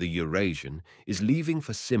Macaulay, the Eurasian, is leaving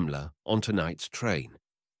for Simla on tonight's train.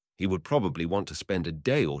 He would probably want to spend a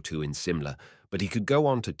day or two in Simla, but he could go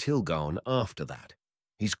on to Tilgaon after that.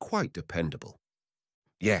 He's quite dependable."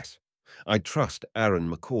 "Yes, I trust Aaron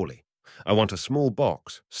Macaulay. I want a small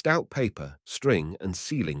box, stout paper, string, and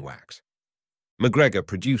sealing wax." McGregor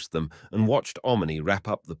produced them and watched Omni wrap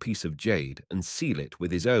up the piece of jade and seal it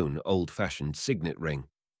with his own old-fashioned signet ring.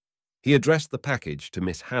 He addressed the package to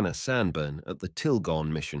Miss Hannah Sanburn at the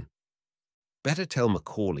Tilgaon mission. "Better tell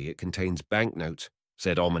Macaulay it contains banknotes,"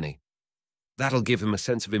 said Omni. "That'll give him a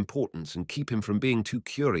sense of importance and keep him from being too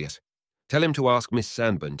curious. Tell him to ask Miss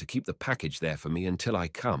Sanburn to keep the package there for me until I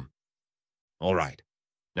come." "All right.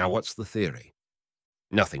 Now what's the theory?"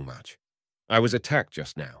 Nothing much. I was attacked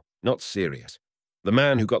just now, not serious. The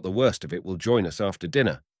man who got the worst of it will join us after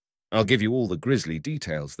dinner. I'll give you all the grisly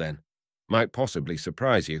details then. Might possibly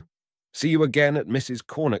surprise you. See you again at Mrs.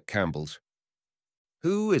 Cornet Campbell's."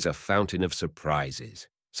 "Who is a fountain of surprises?"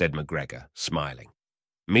 said McGregor, smiling.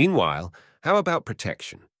 "Meanwhile, how about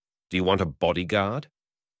protection? Do you want a bodyguard?"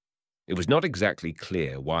 It was not exactly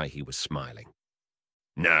clear why he was smiling.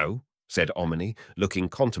 "No," said Omni, looking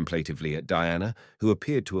contemplatively at Diana, who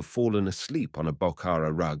appeared to have fallen asleep on a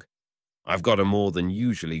Bokhara rug. "I've got a more than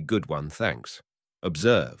usually good one, thanks.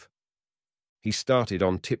 Observe." He started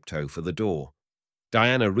on tiptoe for the door.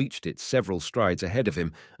 Diana reached it several strides ahead of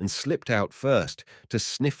him and slipped out first to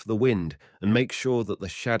sniff the wind and make sure that the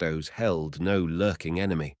shadows held no lurking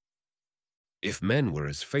enemy. "If men were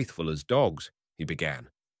as faithful as dogs," he began.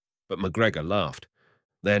 But McGregor laughed.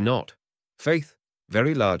 "They're not. Faith,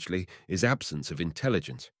 very largely, is absence of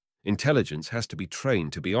intelligence. Intelligence has to be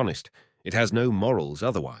trained to be honest. It has no morals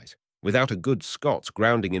otherwise. Without a good Scots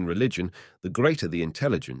grounding in religion, the greater the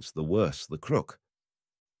intelligence, the worse the crook."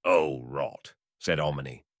 "Oh, rot," said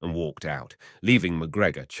Omni, and walked out, leaving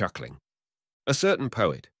McGregor chuckling. A certain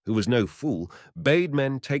poet, who was no fool, bade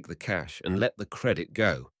men take the cash and let the credit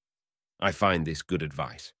go. I find this good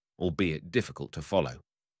advice, albeit difficult to follow.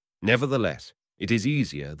 Nevertheless, it is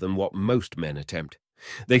easier than what most men attempt.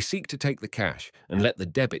 They seek to take the cash and let the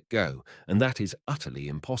debit go, and that is utterly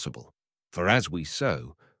impossible. For as we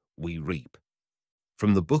sow, we reap.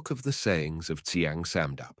 From the Book of the Sayings of Tsiang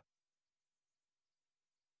Samdap.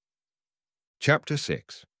 Chapter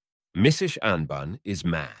 6. Misish Anbun is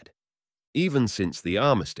mad. Even since the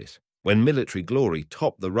armistice, when military glory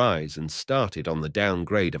topped the rise and started on the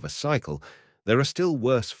downgrade of a cycle, there are still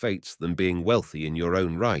worse fates than being wealthy in your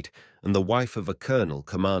own right and the wife of a colonel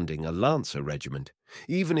commanding a lancer regiment,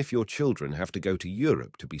 even if your children have to go to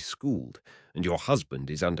Europe to be schooled and your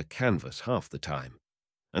husband is under canvas half the time.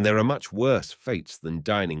 And there are much worse fates than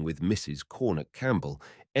dining with Mrs. Cornet Campbell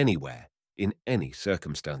anywhere, in any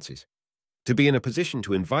circumstances. To be in a position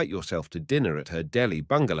to invite yourself to dinner at her Delhi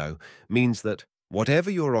bungalow means that, whatever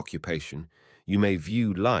your occupation, you may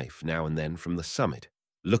view life now and then from the summit,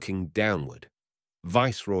 looking downward.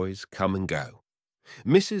 Viceroys come and go.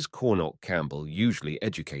 Mrs. Cornet Campbell usually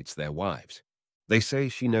educates their wives. They say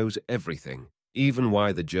she knows everything, even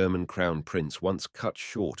why the German Crown Prince once cut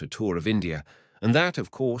short a tour of India, and that, of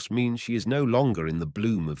course, means she is no longer in the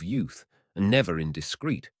bloom of youth, and never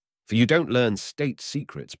indiscreet, for you don't learn state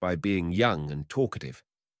secrets by being young and talkative.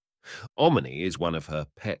 Omni is one of her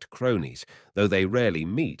pet cronies, though they rarely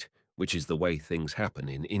meet, which is the way things happen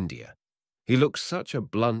in India. He looks such a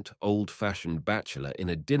blunt, old-fashioned bachelor in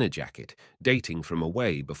a dinner jacket, dating from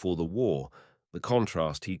away before the war. The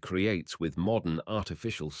contrast he creates with modern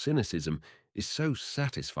artificial cynicism is so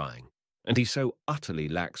satisfying, and he so utterly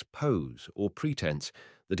lacks pose or pretense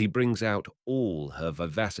that he brings out all her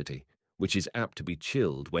vivacity, which is apt to be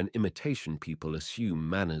chilled when imitation people assume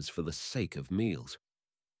manners for the sake of meals.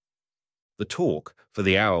 The talk, for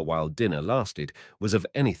the hour while dinner lasted, was of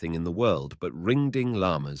anything in the world but ring-ding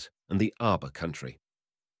llamas and the arbor country.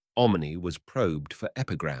 Omni was probed for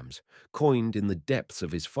epigrams, coined in the depths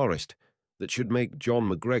of his forest, that should make John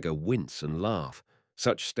McGregor wince and laugh,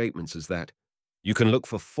 such statements as that, "You can look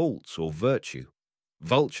for faults or virtue.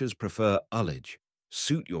 Vultures prefer ullage.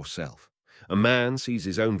 Suit yourself. A man sees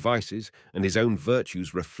his own vices and his own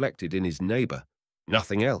virtues reflected in his neighbour.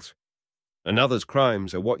 Nothing else. Another's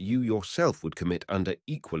crimes are what you yourself would commit under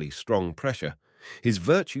equally strong pressure. His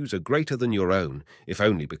virtues are greater than your own, if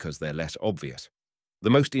only because they're less obvious. The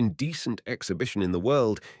most indecent exhibition in the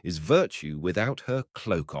world is virtue without her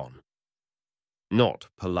cloak on." Not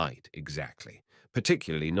polite, exactly,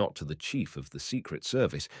 particularly not to the chief of the Secret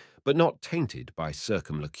Service, but not tainted by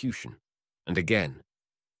circumlocution. And again,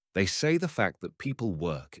 they say the fact that people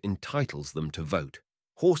work entitles them to vote.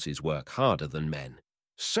 Horses work harder than men.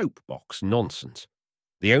 Soapbox nonsense.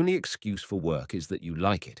 The only excuse for work is that you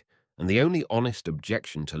like it, and the only honest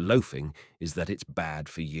objection to loafing is that it's bad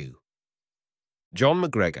for you. John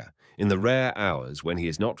McGregor, in the rare hours when he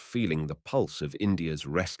is not feeling the pulse of India's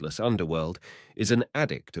restless underworld, is an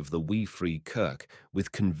addict of the wee free kirk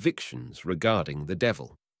with convictions regarding the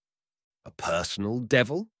devil. "A personal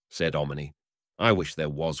devil?" said Omni. "I wish there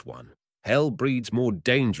was one. Hell breeds more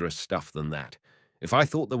dangerous stuff than that. If I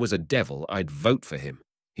thought there was a devil, I'd vote for him.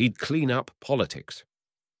 He'd clean up politics."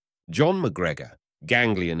 John McGregor,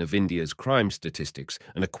 ganglion of India's crime statistics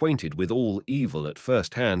and acquainted with all evil at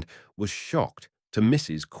first hand, was shocked, to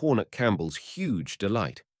Mrs. Cornet Campbell's huge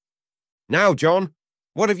delight. "Now, John,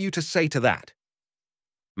 what have you to say to that?"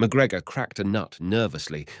 McGregor cracked a nut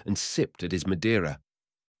nervously and sipped at his Madeira.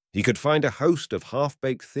 He could find a host of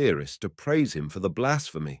half-baked theorists to praise him for the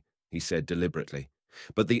blasphemy, he said deliberately.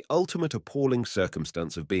 But the ultimate appalling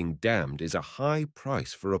circumstance of being damned is a high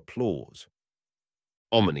price for applause.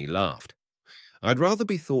 Omni laughed. I'd rather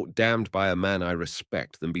be thought damned by a man I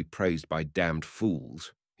respect than be praised by damned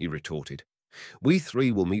fools, he retorted. We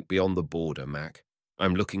three will meet beyond the border, Mac.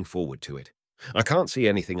 I'm looking forward to it. I can't see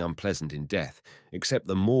anything unpleasant in death, except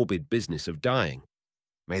the morbid business of dying.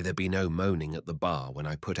 May there be no moaning at the bar when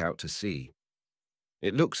I put out to sea.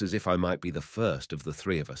 It looks as if I might be the first of the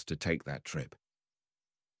three of us to take that trip.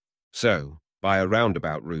 So, by a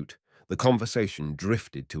roundabout route, the conversation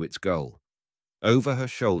drifted to its goal. Over her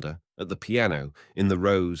shoulder, at the piano, in the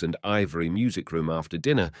rose and ivory music room after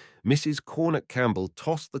dinner, Mrs. Cornet Campbell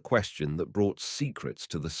tossed the question that brought secrets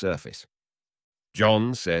to the surface.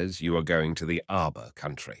 John says you are going to the Abhor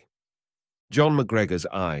country. John McGregor's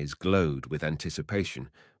eyes glowed with anticipation,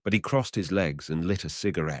 but he crossed his legs and lit a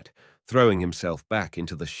cigarette, throwing himself back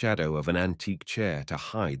into the shadow of an antique chair to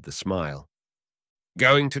hide the smile.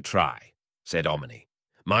 Going to try, said Omni.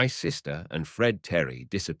 My sister and Fred Terry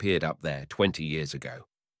disappeared up there 20 years ago.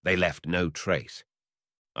 They left no trace.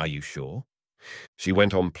 Are you sure? She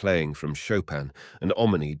went on playing from Chopin, and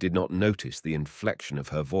Omni did not notice the inflection of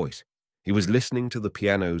her voice. He was listening to the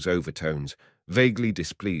piano's overtones, vaguely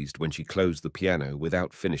displeased when she closed the piano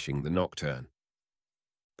without finishing the nocturne.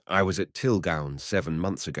 I was at Tilgown 7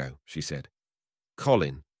 months ago, she said.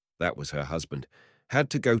 Colin, that was her husband, had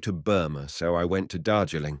to go to Burma, so I went to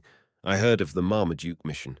Darjeeling. I heard of the Marmaduke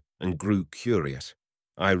mission and grew curious.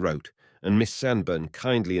 I wrote, and Miss Sanborn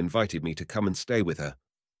kindly invited me to come and stay with her.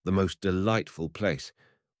 The most delightful place.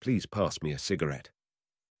 Please pass me a cigarette.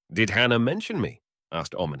 Did Hannah mention me?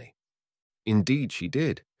 Asked Omni. Indeed she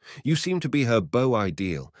did. You seem to be her beau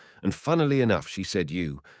ideal, and funnily enough she said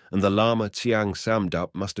you and the Lama Tsiang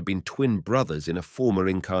Samdup must have been twin brothers in a former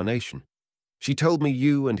incarnation. She told me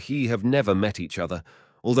you and he have never met each other,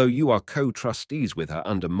 although you are co-trustees with her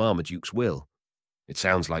under Marmaduke's will. It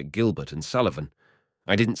sounds like Gilbert and Sullivan.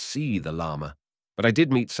 I didn't see the Lama, but I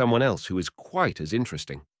did meet someone else who is quite as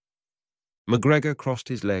interesting. McGregor crossed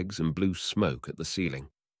his legs and blew smoke at the ceiling.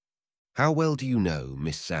 How well do you know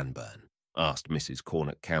Miss Sanborn? Asked Mrs.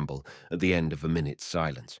 Cornet Campbell at the end of a minute's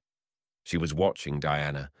silence. She was watching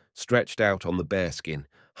Diana, stretched out on the bearskin,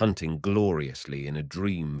 hunting gloriously in a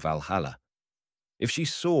dream Valhalla. If she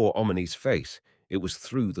saw Omni's face, it was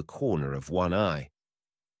through the corner of one eye.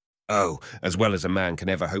 Oh, as well as a man can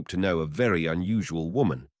ever hope to know a very unusual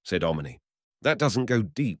woman, said Omni. That doesn't go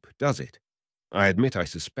deep, does it? I admit I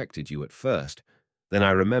suspected you at first. Then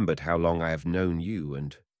I remembered how long I have known you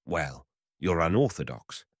and, well, you're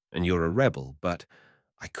unorthodox, and you're a rebel, but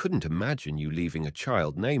I couldn't imagine you leaving a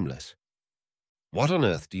child nameless. What on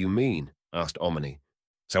earth do you mean? Asked Omni.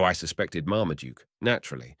 So I suspected Marmaduke,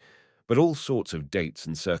 naturally, but all sorts of dates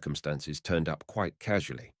and circumstances turned up quite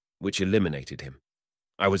casually, which eliminated him.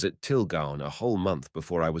 I was at Tilgown a whole month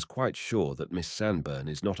before I was quite sure that Miss Sanborn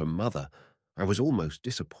is not a mother. I was almost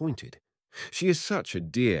disappointed. She is such a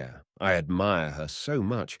dear. I admire her so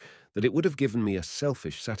much that it would have given me a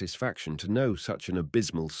selfish satisfaction to know such an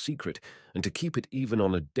abysmal secret and to keep it even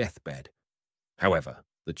on a deathbed. However,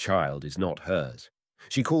 the child is not hers.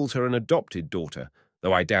 She calls her an adopted daughter,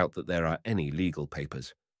 though I doubt that there are any legal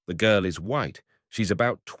papers. The girl is white. She's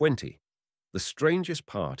about 20. The strangest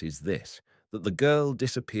part is this, that the girl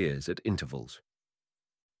disappears at intervals.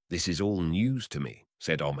 This is all news to me,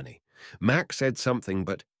 said Omni. Mac said something,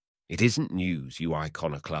 but it isn't news, you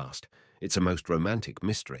iconoclast. It's a most romantic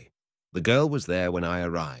mystery. The girl was there when I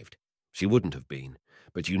arrived. She wouldn't have been,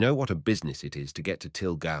 but you know what a business it is to get to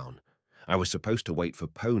Tilgown. I was supposed to wait for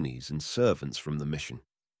ponies and servants from the mission.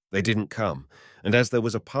 They didn't come, and as there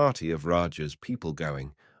was a party of Raja's people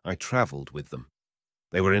going, I travelled with them.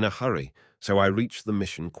 They were in a hurry, so I reached the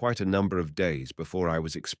mission quite a number of days before I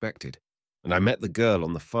was expected, and I met the girl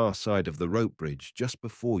on the far side of the rope bridge just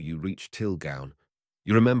before you reached Tilgown.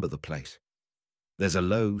 You remember the place? There's a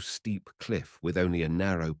low, steep cliff with only a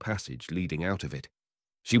narrow passage leading out of it.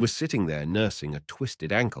 She was sitting there nursing a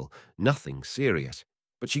twisted ankle, nothing serious,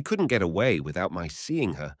 but she couldn't get away without my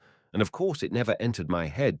seeing her, and of course it never entered my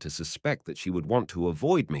head to suspect that she would want to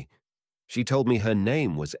avoid me. She told me her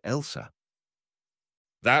name was Elsa.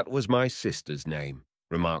 That was my sister's name,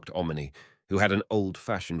 remarked Omni, who had an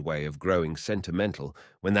old-fashioned way of growing sentimental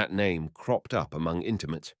when that name cropped up among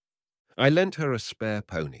intimates. I lent her a spare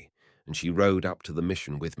pony, and she rode up to the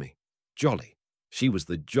mission with me. Jolly. She was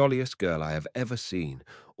the jolliest girl I have ever seen,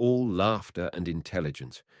 all laughter and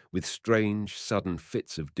intelligence, with strange, sudden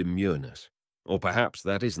fits of demureness. Or perhaps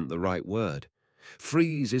that isn't the right word.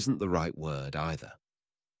 Freeze isn't the right word either.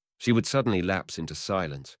 She would suddenly lapse into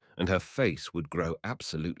silence, and her face would grow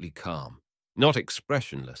absolutely calm. Not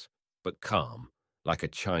expressionless, but calm, like a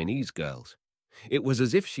Chinese girl's. It was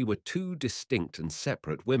as if she were two distinct and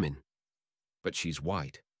separate women. But she's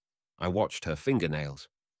white. I watched her fingernails.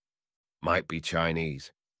 Might be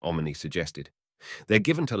Chinese, Omni suggested. They're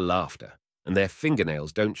given to laughter, and their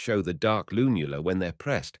fingernails don't show the dark lunula when they're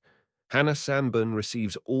pressed. Hannah Sanborn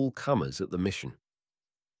receives all comers at the mission.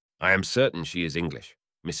 I am certain she is English,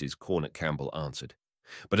 Mrs. Cornet Campbell answered.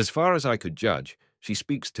 But as far as I could judge, she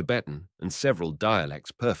speaks Tibetan and several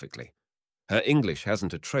dialects perfectly. Her English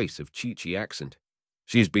hasn't a trace of Chichi accent.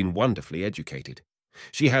 She has been wonderfully educated.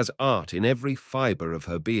 She has art in every fibre of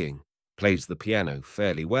her being, plays the piano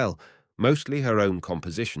fairly well, mostly her own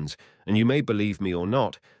compositions, and you may believe me or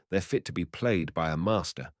not, they're fit to be played by a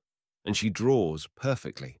master. And she draws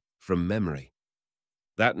perfectly, from memory.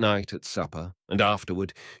 That night at supper, and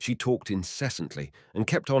afterward, she talked incessantly and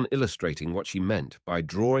kept on illustrating what she meant by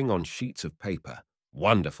drawing on sheets of paper.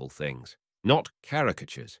 Wonderful things, not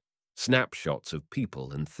caricatures, snapshots of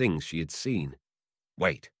people and things she had seen.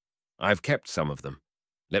 Wait, I've kept some of them.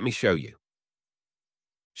 Let me show you.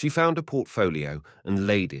 She found a portfolio and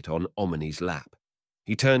laid it on Omni's lap.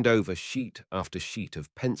 He turned over sheet after sheet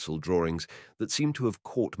of pencil drawings that seemed to have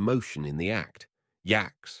caught motion in the act.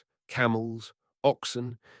 Yaks, camels,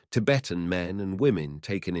 oxen, Tibetan men and women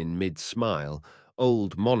taken in mid-smile,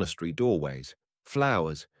 old monastery doorways,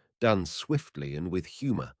 flowers done swiftly and with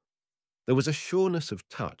humour. There was a sureness of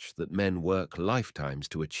touch that men work lifetimes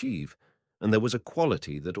to achieve, and there was a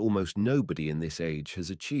quality that almost nobody in this age has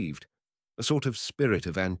achieved, a sort of spirit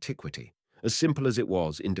of antiquity, as simple as it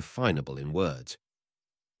was indefinable in words.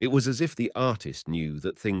 It was as if the artist knew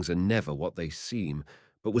that things are never what they seem,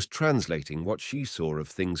 but was translating what she saw of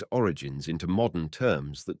things' origins into modern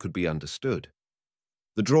terms that could be understood.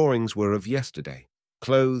 The drawings were of yesterday,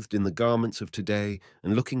 clothed in the garments of today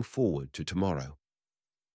and looking forward to tomorrow.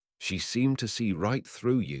 She seemed to see right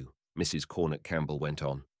through you, Mrs. Cornet Campbell went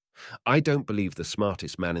on. I don't believe the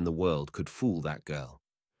smartest man in the world could fool that girl.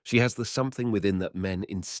 She has the something within that men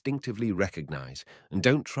instinctively recognize and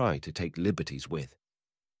don't try to take liberties with.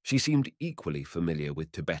 She seemed equally familiar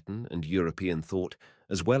with Tibetan and European thought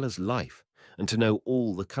as well as life, and to know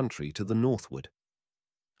all the country to the northward.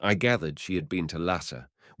 I gathered she had been to Lhasa,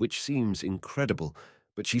 which seems incredible,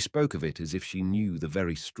 but she spoke of it as if she knew the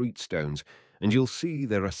very street stones, and you'll see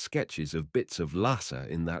there are sketches of bits of Lhasa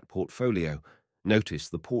in that portfolio. Notice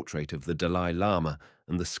the portrait of the Dalai Lama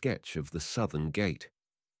and the sketch of the Southern Gate.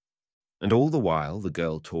 And all the while the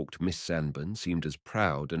girl talked, Miss Sanborn seemed as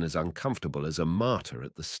proud and as uncomfortable as a martyr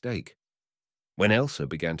at the stake. When Elsa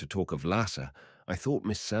began to talk of Lhasa, I thought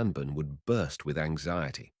Miss Sanborn would burst with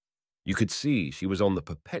anxiety. You could see she was on the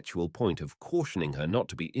perpetual point of cautioning her not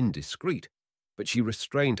to be indiscreet, but she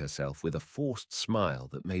restrained herself with a forced smile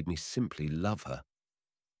that made me simply love her.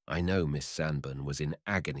 I know Miss Sanborn was in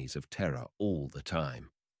agonies of terror all the time.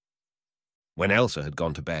 When Elsa had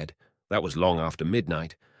gone to bed, that was long after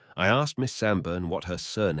midnight, I asked Miss Sanborn what her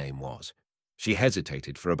surname was. She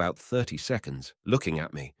hesitated for about 30 seconds, looking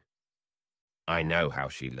at me. I know how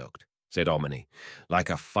she looked, said Omni, like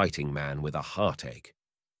a fighting man with a heartache.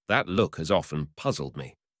 That look has often puzzled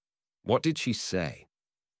me. What did she say?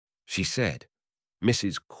 She said,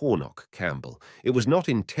 Mrs. Cornock Campbell, it was not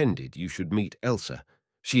intended you should meet Elsa.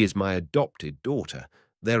 She is my adopted daughter.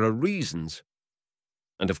 There are reasons.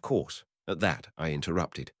 And of course, at that I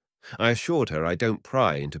interrupted. I assured her I don't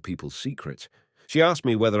pry into people's secrets. She asked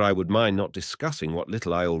me whether I would mind not discussing what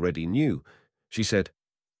little I already knew. She said,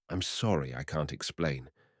 I'm sorry I can't explain,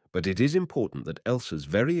 but it is important that Elsa's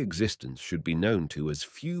very existence should be known to as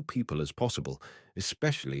few people as possible,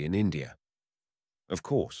 especially in India. Of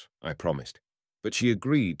course, I promised, but she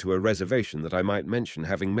agreed to a reservation that I might mention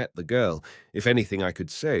having met the girl if anything I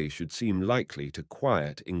could say should seem likely to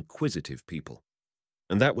quiet inquisitive people.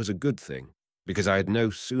 And that was a good thing, because I had no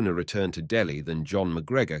sooner returned to Delhi than John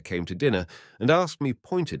McGregor came to dinner and asked me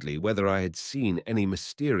pointedly whether I had seen any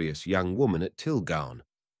mysterious young woman at Tilgarn.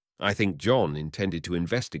 I think John intended to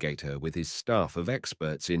investigate her with his staff of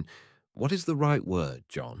experts in, what is the right word,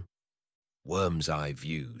 John? Worm's eye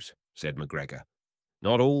views, said McGregor.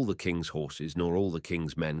 Not all the king's horses nor all the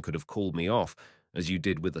king's men could have called me off, as you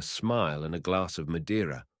did with a smile and a glass of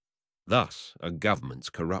Madeira. Thus are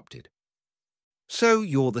governments corrupted. So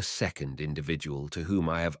you're the second individual to whom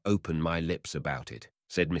I have opened my lips about it,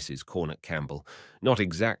 said Mrs. Cornet Campbell, not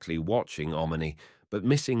exactly watching Omni, but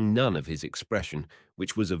missing none of his expression,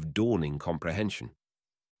 which was of dawning comprehension.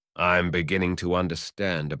 I'm beginning to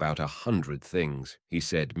understand about 100 things, he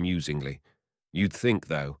said musingly. You'd think,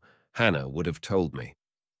 though, Hannah would have told me.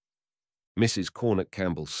 Mrs. Cornet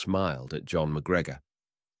Campbell smiled at John McGregor.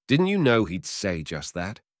 Didn't you know he'd say just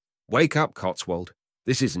that? Wake up, Cotswold.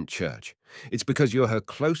 This isn't church. It's because you're her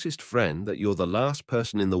closest friend that you're the last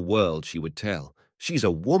person in the world she would tell. She's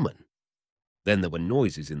a woman. Then there were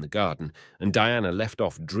noises in the garden, and Diana left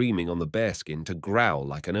off dreaming on the bearskin to growl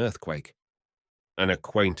like an earthquake. An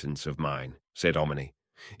acquaintance of mine, said Omni.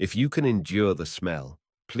 If you can endure the smell,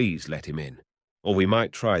 please let him in, or we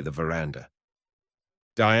might try the veranda.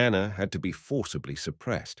 Diana had to be forcibly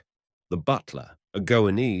suppressed. The butler, a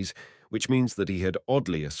Goanese, which means that he had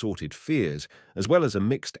oddly assorted fears, as well as a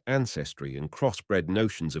mixed ancestry and crossbred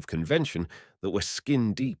notions of convention that were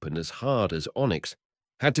skin-deep and as hard as onyx,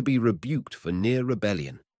 had to be rebuked for near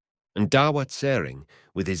rebellion. And Dawa Tsering,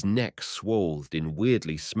 with his neck swathed in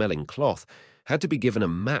weirdly smelling cloth, had to be given a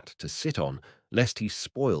mat to sit on, lest he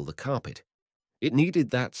spoil the carpet. It needed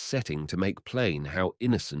that setting to make plain how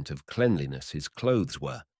innocent of cleanliness his clothes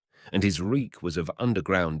were, and his reek was of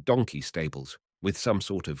underground donkey stables, with some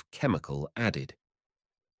sort of chemical added.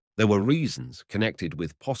 There were reasons connected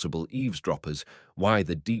with possible eavesdroppers why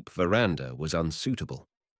the deep veranda was unsuitable.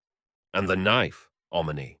 And the knife,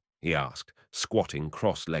 Omni, he asked, squatting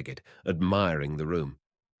cross-legged, admiring the room.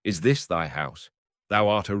 Is this thy house? Thou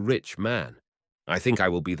art a rich man. I think I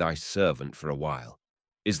will be thy servant for a while.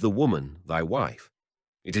 Is the woman thy wife?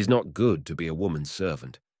 It is not good to be a woman's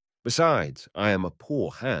servant. Besides, I am a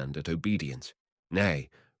poor hand at obedience. Nay,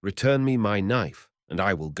 return me my knife, and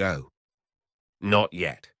I will go. Not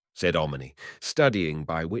yet, said Omni, studying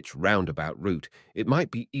by which roundabout route it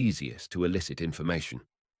might be easiest to elicit information.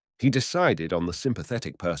 He decided on the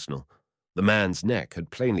sympathetic personal. The man's neck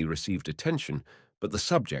had plainly received attention, but the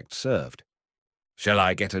subject served. Shall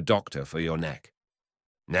I get a doctor for your neck?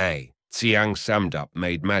 Nay, Tsiang Samdup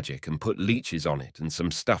made magic and put leeches on it and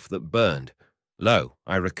some stuff that burned. Lo,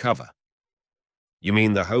 I recover. You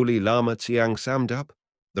mean the holy Lama Tsiang Samdup?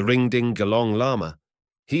 The Ring-Ding Gelong Lama?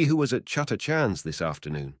 He who was at Chutter Chan's this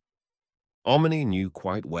afternoon? Omni knew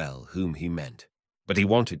quite well whom he meant, but he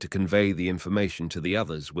wanted to convey the information to the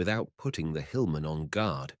others without putting the hillman on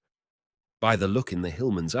guard. By the look in the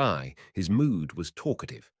hillman's eye, his mood was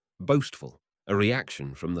talkative, boastful, a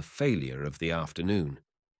reaction from the failure of the afternoon.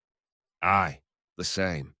 Aye, the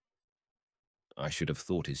same. I should have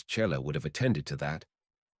thought his cello would have attended to that.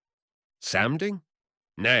 Samding?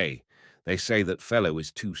 Nay, they say that fellow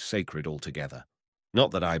is too sacred altogether.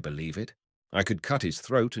 Not that I believe it. I could cut his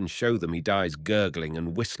throat and show them he dies gurgling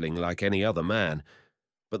and whistling like any other man.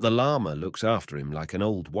 But the Lama looks after him like an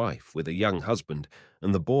old wife with a young husband,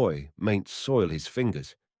 and the boy mayn't soil his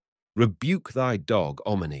fingers. Rebuke thy dog,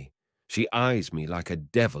 Omni. She eyes me like a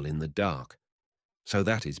devil in the dark. So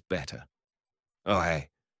that is better. Oh, hey,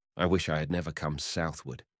 I wish I had never come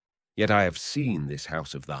southward. Yet I have seen this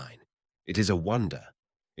house of thine. It is a wonder.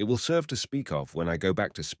 It will serve to speak of when I go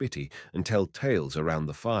back to Spiti and tell tales around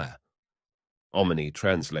the fire. Omni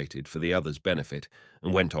translated for the other's benefit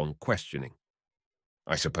and went on questioning.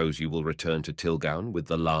 I suppose you will return to Tilgaun with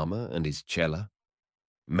the Lama and his Chela?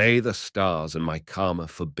 May the stars and my karma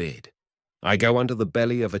forbid. I go under the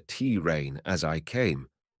belly of a tea rain as I came.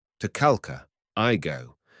 To Kalka I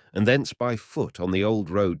go, and thence by foot on the old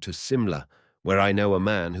road to Simla, where I know a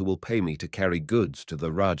man who will pay me to carry goods to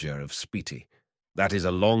the Rajah of Spiti. That is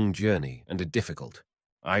a long journey and a difficult.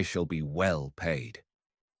 I shall be well paid.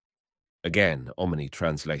 Again Omni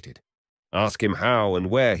translated. Ask him how and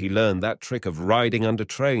where he learned that trick of riding under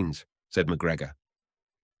trains, said McGregor.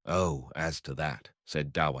 Oh, as to that,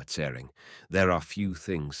 said Dawa Tsering, there are few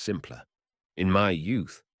things simpler. In my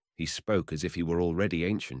youth, he spoke as if he were already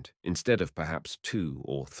ancient, instead of perhaps 2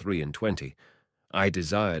 or 23. I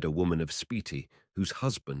desired a woman of Spiti whose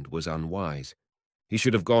husband was unwise. He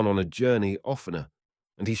should have gone on a journey oftener,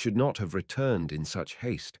 and he should not have returned in such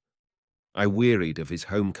haste. I wearied of his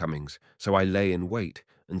homecomings, so I lay in wait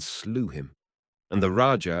and slew him. And the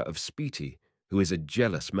Rajah of Spiti, who is a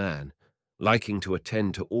jealous man, liking to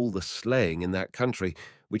attend to all the slaying in that country,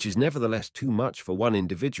 which is nevertheless too much for one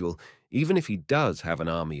individual, even if he does have an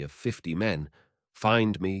army of 50 men,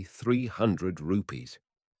 fined me 300 rupees.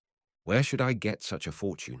 Where should I get such a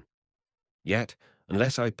fortune? Yet,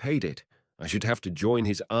 unless I paid it, I should have to join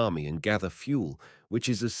his army and gather fuel, which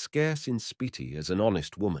is as scarce in Spiti as an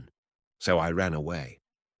honest woman. So I ran away.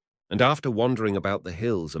 And after wandering about the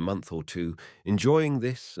hills a month or 2, enjoying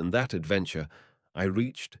this and that adventure, I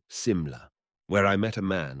reached Simla, where I met a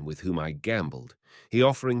man with whom I gambled, he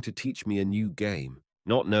offering to teach me a new game,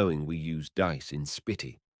 not knowing we used dice in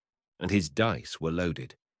Spiti. And his dice were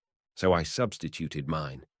loaded. So I substituted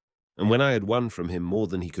mine. And when I had won from him more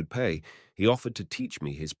than he could pay, he offered to teach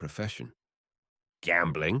me his profession.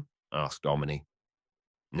 Gambling? Asked Omni.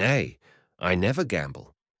 Nay, I never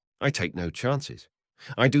gamble. I take no chances.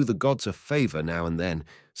 I do the gods a favor now and then,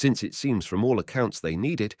 since it seems from all accounts they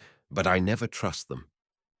need it, but I never trust them.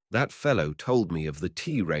 That fellow told me of the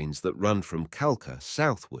tea rains that run from Kalka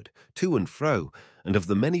southward, to and fro, and of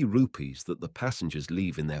the many rupees that the passengers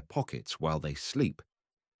leave in their pockets while they sleep.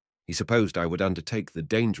 He supposed I would undertake the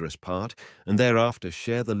dangerous part, and thereafter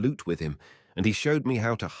share the loot with him, and he showed me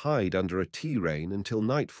how to hide under a tea rain until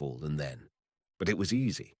nightfall, and then. But it was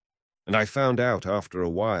easy, and I found out after a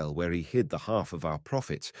while where he hid the half of our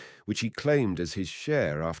profits, which he claimed as his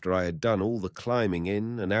share after I had done all the climbing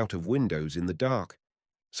in and out of windows in the dark.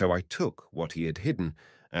 So I took what he had hidden,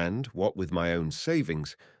 and, what with my own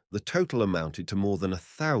savings, the total amounted to more than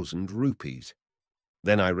 1,000 rupees.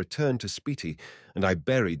 Then I returned to Spiti, and I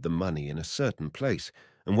buried the money in a certain place,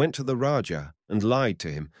 and went to the Rajah and lied to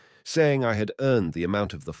him, saying I had earned the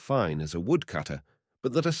amount of the fine as a woodcutter,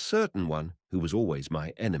 but that a certain one, who was always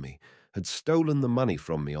my enemy, had stolen the money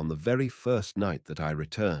from me on the very first night that I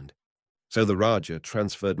returned. So the Rajah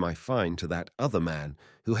transferred my fine to that other man,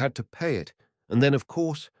 who had to pay it, and then, of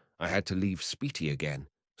course, I had to leave Spiti again,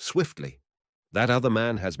 swiftly. That other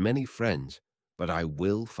man has many friends, but I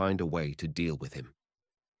will find a way to deal with him.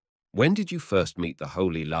 "When did you first meet the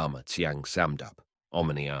holy Lama Tsiang Samdup?"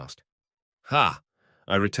 Omni asked. "Ha!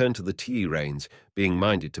 I returned to the tea rains, being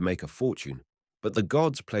minded to make a fortune, but the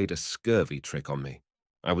gods played a scurvy trick on me.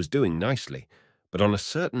 I was doing nicely, but on a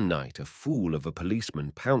certain night a fool of a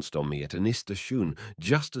policeman pounced on me at an station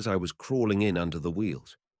just as I was crawling in under the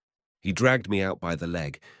wheels. He dragged me out by the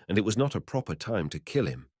leg, and it was not a proper time to kill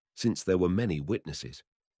him, since there were many witnesses.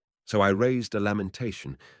 So I raised a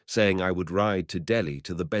lamentation, saying I would ride to Delhi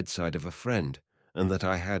to the bedside of a friend, and that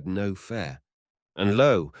I had no fare. And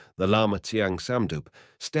lo, the Lama Tsiang Samdup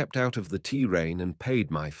stepped out of the tea rain and paid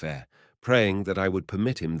my fare, praying that I would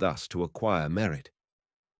permit him thus to acquire merit.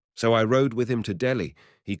 So I rode with him to Delhi,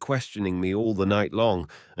 he questioning me all the night long,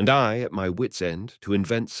 and I at my wits' end to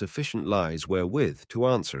invent sufficient lies wherewith to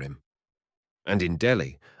answer him. And in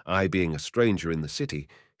Delhi, I being a stranger in the city,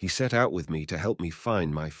 he set out with me to help me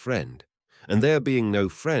find my friend. And there being no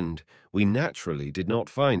friend, we naturally did not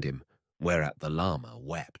find him, whereat the Lama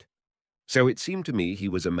wept. So it seemed to me he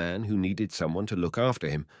was a man who needed someone to look after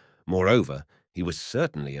him. Moreover, he was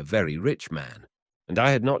certainly a very rich man, and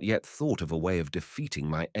I had not yet thought of a way of defeating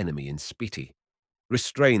my enemy in Spiti.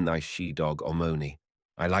 Restrain thy she-dog, Omoni.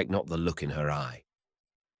 I like not the look in her eye.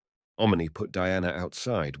 Omni put Diana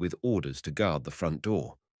outside with orders to guard the front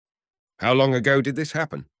door. "How long ago did this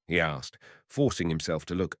happen?" he asked, forcing himself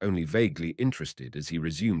to look only vaguely interested as he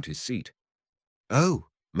resumed his seat. "Oh,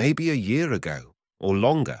 maybe a year ago, or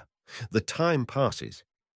longer. The time passes.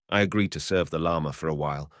 I agreed to serve the Lama for a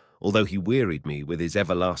while, although he wearied me with his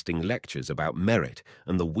everlasting lectures about merit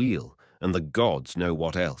and the wheel and the gods know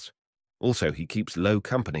what else. Also, he keeps low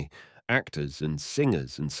company, actors and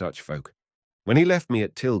singers and such folk. When he left me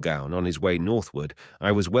at Tilgaon on his way northward,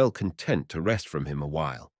 I was well content to rest from him a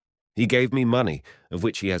while. He gave me money, of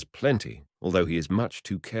which he has plenty, although he is much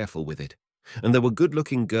too careful with it. And there were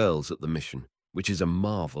good-looking girls at the mission, which is a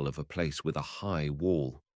marvel of a place with a high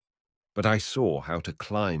wall. But I saw how to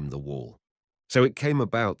climb the wall. So it came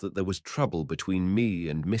about that there was trouble between me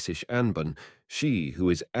and Mrs. Anbun, she who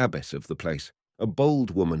is abbess of the place, a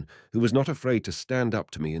bold woman who was not afraid to stand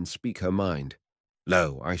up to me and speak her mind.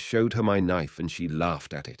 Lo, I showed her my knife, and she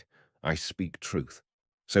laughed at it. I speak truth.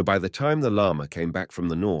 So by the time the Lama came back from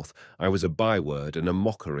the north, I was a byword and a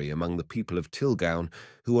mockery among the people of Tilgaon,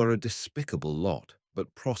 who are a despicable lot,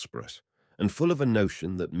 but prosperous, and full of a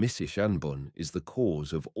notion that Mrs. Anbun is the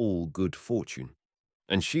cause of all good fortune.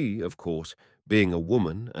 And she, of course, being a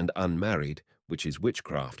woman and unmarried, which is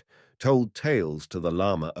witchcraft, told tales to the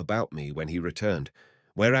Lama about me when he returned,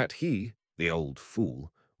 whereat he, the old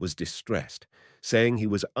fool, was distressed, saying he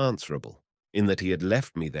was answerable, in that he had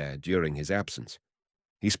left me there during his absence.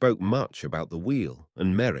 He spoke much about the wheel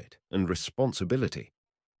and merit and responsibility.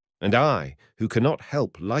 And I, who cannot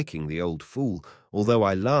help liking the old fool, although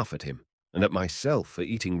I laugh at him, and at myself for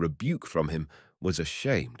eating rebuke from him, was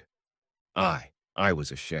ashamed. I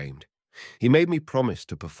was ashamed. He made me promise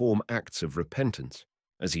to perform acts of repentance,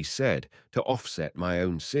 as he said, to offset my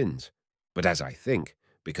own sins, but as I think,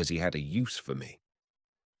 because he had a use for me.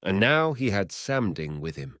 And now he had Samding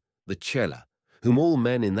with him, the Chela, whom all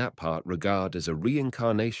men in that part regard as a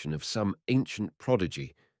reincarnation of some ancient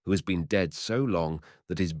prodigy who has been dead so long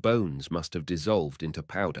that his bones must have dissolved into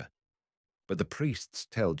powder. But the priests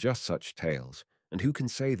tell just such tales, and who can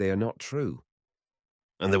say they are not true?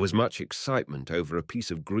 And there was much excitement over a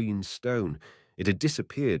piece of green stone. It had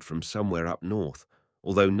disappeared from somewhere up north,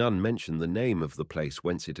 although none mentioned the name of the place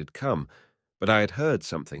whence it had come, but I had heard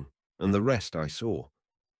something, and the rest I saw.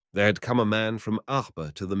 There had come a man from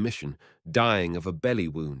Abhor to the mission, dying of a belly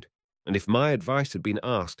wound, and if my advice had been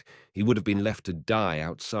asked, he would have been left to die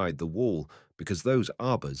outside the wall, because those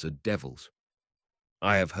Abhors are devils.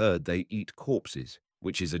 I have heard they eat corpses,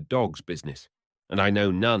 which is a dog's business, and I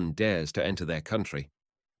know none dares to enter their country.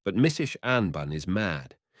 But Mrs. Anbun is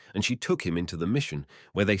mad, and she took him into the mission,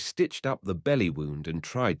 where they stitched up the belly wound and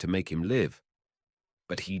tried to make him live.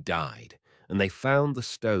 But he died, and they found the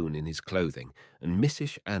stone in his clothing, and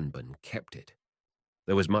Mrs. Anbun kept it.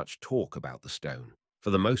 There was much talk about the stone, for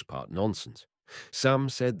the most part nonsense. Some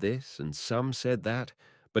said this and some said that,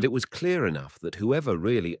 but it was clear enough that whoever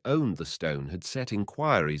really owned the stone had set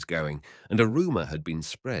inquiries going, and a rumour had been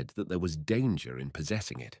spread that there was danger in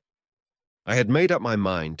possessing it. I had made up my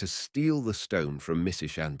mind to steal the stone from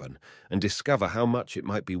Mrs. Anbun and discover how much it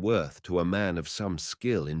might be worth to a man of some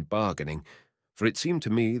skill in bargaining, for it seemed to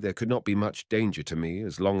me there could not be much danger to me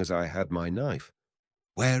as long as I had my knife.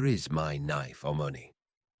 Where is my knife, Omoni?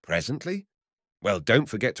 Presently? Well, don't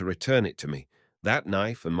forget to return it to me. That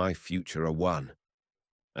knife and my future are one.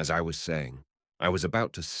 As I was saying, I was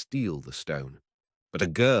about to steal the stone, but a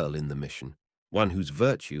girl in the mission, one whose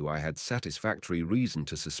virtue I had satisfactory reason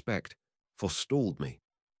to suspect, forestalled me.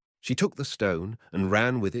 She took the stone and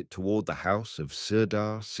ran with it toward the house of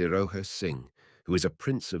Sirdar Siroha Singh, who is a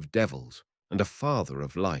prince of devils and a father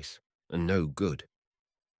of lice, and no good.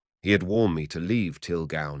 He had warned me to leave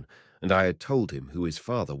Tilgaon, and I had told him who his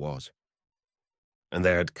father was. And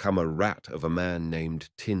there had come a rat of a man named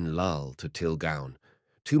Tin Lal to Tilgaon,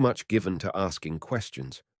 too much given to asking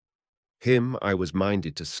questions. Him I was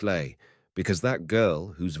minded to slay, because that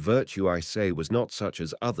girl, whose virtue I say was not such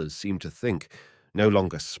as others seemed to think, no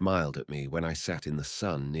longer smiled at me when I sat in the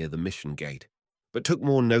sun near the mission gate, but took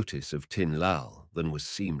more notice of Tin Lal than was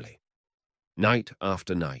seemly. Night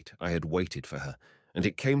after night I had waited for her, and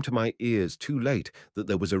it came to my ears too late that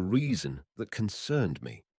there was a reason that concerned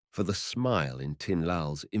me for the smile in Tin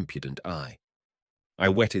Lal's impudent eye. I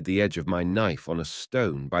whetted the edge of my knife on a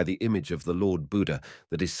stone by the image of the Lord Buddha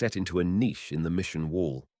that is set into a niche in the mission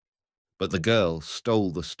wall. But the girl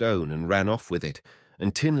stole the stone and ran off with it,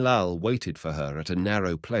 and Tin Lal waited for her at a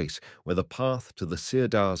narrow place where the path to the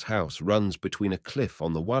Sirdar's house runs between a cliff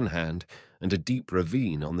on the one hand and a deep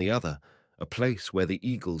ravine on the other, a place where the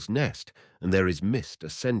eagles nest, and there is mist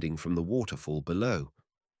ascending from the waterfall below.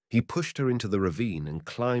 He pushed her into the ravine and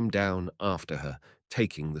climbed down after her,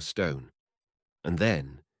 taking the stone. And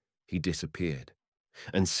then he disappeared.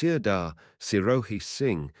 And Sirdar Sirohi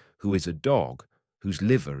Singh, who is a dog, whose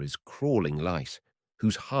liver is crawling lice,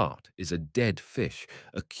 whose heart is a dead fish,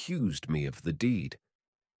 accused me of the deed.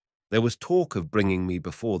 There was talk of bringing me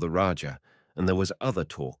before the Rajah, and there was other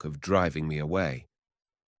talk of driving me away.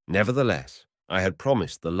 Nevertheless, I had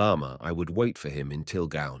promised the Lama I would wait for him in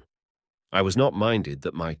Tilgaon. I was not minded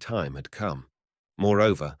that my time had come.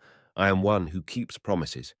 Moreover, I am one who keeps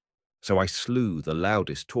promises, so I slew the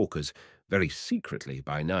loudest talkers very secretly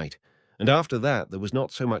by night, and after that there was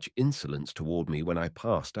not so much insolence toward me when I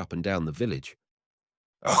passed up and down the village.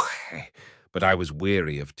 Oh, but I was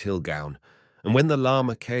weary of Tilgaon, and when the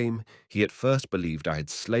Lama came, he at first believed I had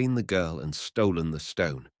slain the girl and stolen the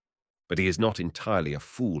stone. But he is not entirely a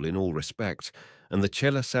fool in all respects, and the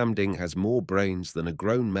Chela Samding has more brains than a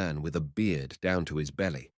grown man with a beard down to his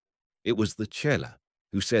belly. It was the Chela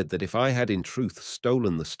who said that if I had in truth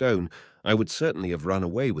stolen the stone, I would certainly have run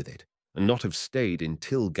away with it, and not have stayed in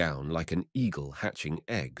Tilgaon like an eagle hatching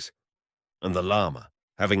eggs. And the Lama,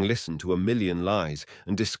 having listened to a million lies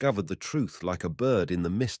and discovered the truth like a bird in the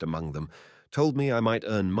mist among them, told me I might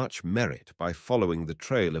earn much merit by following the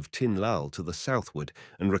trail of Tin Lal to the southward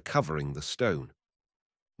and recovering the stone.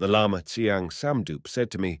 The Lama Tsiang Samdup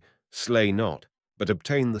said to me, "Slay not, but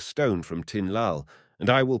obtain the stone from Tin Lal, and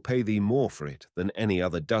I will pay thee more for it than any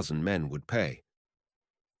other dozen men would pay."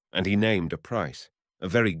 And he named a price, a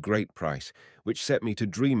very great price, which set me to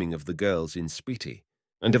dreaming of the girls in Spiti,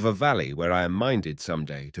 and of a valley where I am minded some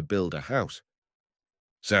day to build a house.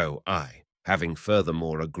 So I, having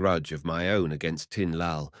furthermore a grudge of my own against Tin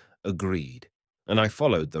Lal, agreed, and I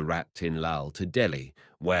followed the rat Tin Lal to Delhi,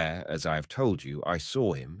 where, as I have told you, I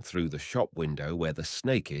saw him, through the shop window where the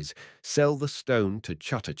snake is, sell the stone to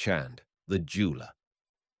Chutter Chand, the jeweller.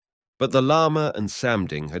 But the Lama and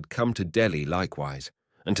Samding had come to Delhi likewise,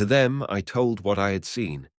 and to them I told what I had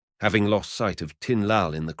seen, having lost sight of Tin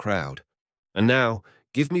Lal in the crowd. And now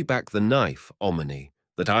give me back the knife, Omani,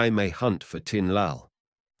 that I may hunt for Tin Lal.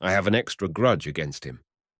 I have an extra grudge against him.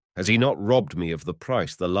 Has he not robbed me of the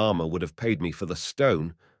price the Lama would have paid me for the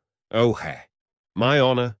stone? Oh, my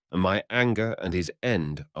honour and my anger and his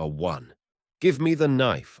end are one. Give me the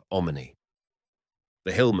knife, Omani.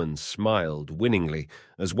 The hillman smiled winningly,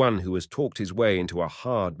 as one who has talked his way into a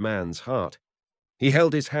hard man's heart. He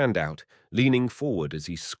held his hand out, leaning forward as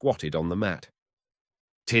he squatted on the mat.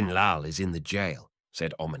 "Tin Lal is in the jail,"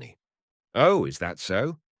 said Omni. "Oh, is that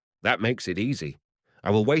so? That makes it easy. I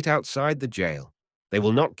will wait outside the jail. They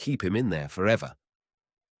will not keep him in there forever."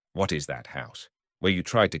 "What is that house, where you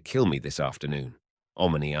tried to kill me this afternoon?"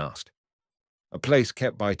 Omni asked. "A place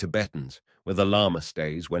kept by Tibetans, where the Lama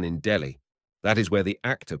stays when in Delhi. That is where the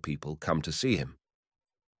actor people come to see him."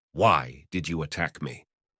 "Why did you attack me?"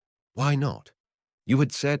 "Why not? You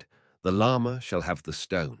had said, 'The Lama shall have the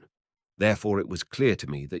stone.' Therefore it was clear to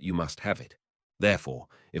me that you must have it. Therefore,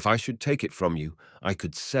 if I should take it from you, I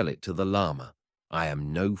could sell it to the Lama. I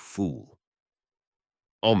am no fool."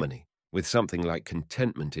 Omni, with something like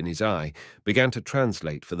contentment in his eye, began to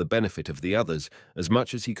translate for the benefit of the others as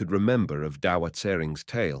much as he could remember of Dawa Tsering's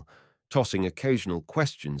tale, tossing occasional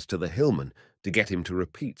questions to the hillman to get him to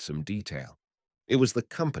repeat some detail. It was the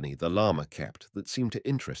company the Lama kept that seemed to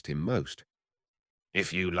interest him most.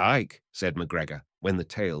 "If you like," said MacGregor, when the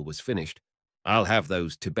tale was finished, "I'll have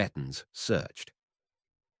those Tibetans searched."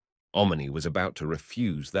 Omni was about to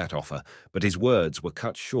refuse that offer, but his words were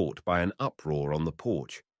cut short by an uproar on the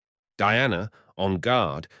porch. Diana, on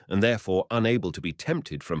guard and therefore unable to be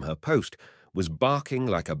tempted from her post, was barking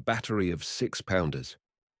like a battery of 6-pounders.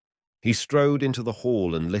 He strode into the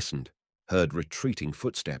hall and listened, heard retreating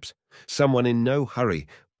footsteps, someone in no hurry,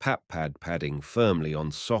 padding firmly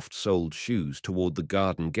on soft-soled shoes toward the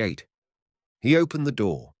garden gate. He opened the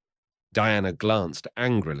door. Diana glanced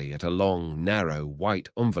angrily at a long, narrow, white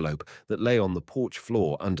envelope that lay on the porch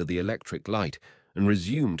floor under the electric light and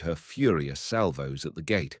resumed her furious salvos at the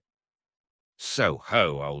gate. "So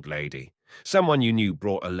ho, old lady. Someone you knew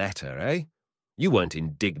brought a letter, eh? You weren't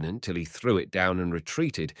indignant till he threw it down and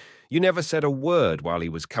retreated. You never said a word while he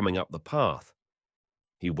was coming up the path."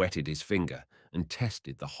 He wetted his finger and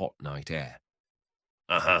tested the hot night air.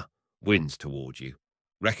 "Uh-huh, wind's toward you.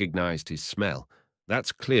 Recognized his smell.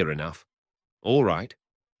 That's clear enough. All right,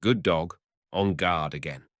 good dog, on guard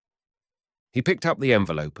again." He picked up the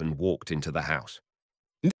envelope and walked into the house.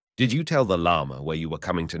 "Did you tell the Lama where you were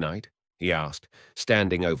coming tonight?" he asked,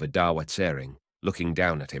 standing over Dawa Tsering, looking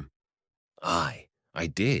down at him. "Aye, I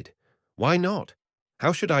did. Why not?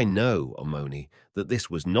 How should I know, Omoni, that this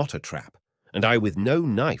was not a trap, and I with no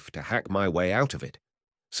knife to hack my way out of it?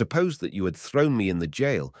 Suppose that you had thrown me in the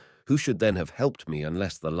jail, who should then have helped me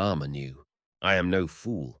unless the Lama knew? I am no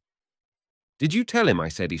fool." "Did you tell him I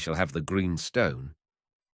said he shall have the green stone?"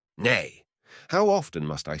 "Nay. How often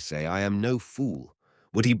must I say I am no fool?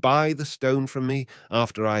 Would he buy the stone from me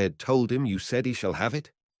after I had told him you said he shall have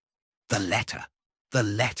it?" "The letter! The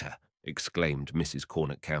letter!" exclaimed Mrs.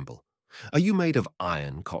 Cornet Campbell. "Are you made of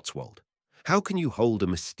iron, Cotswold? How can you hold a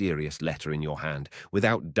mysterious letter in your hand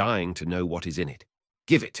without dying to know what is in it?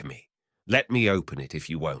 Give it to me. Let me open it if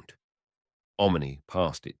you won't." Omni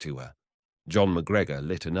passed it to her. John MacGregor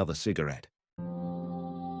lit another cigarette.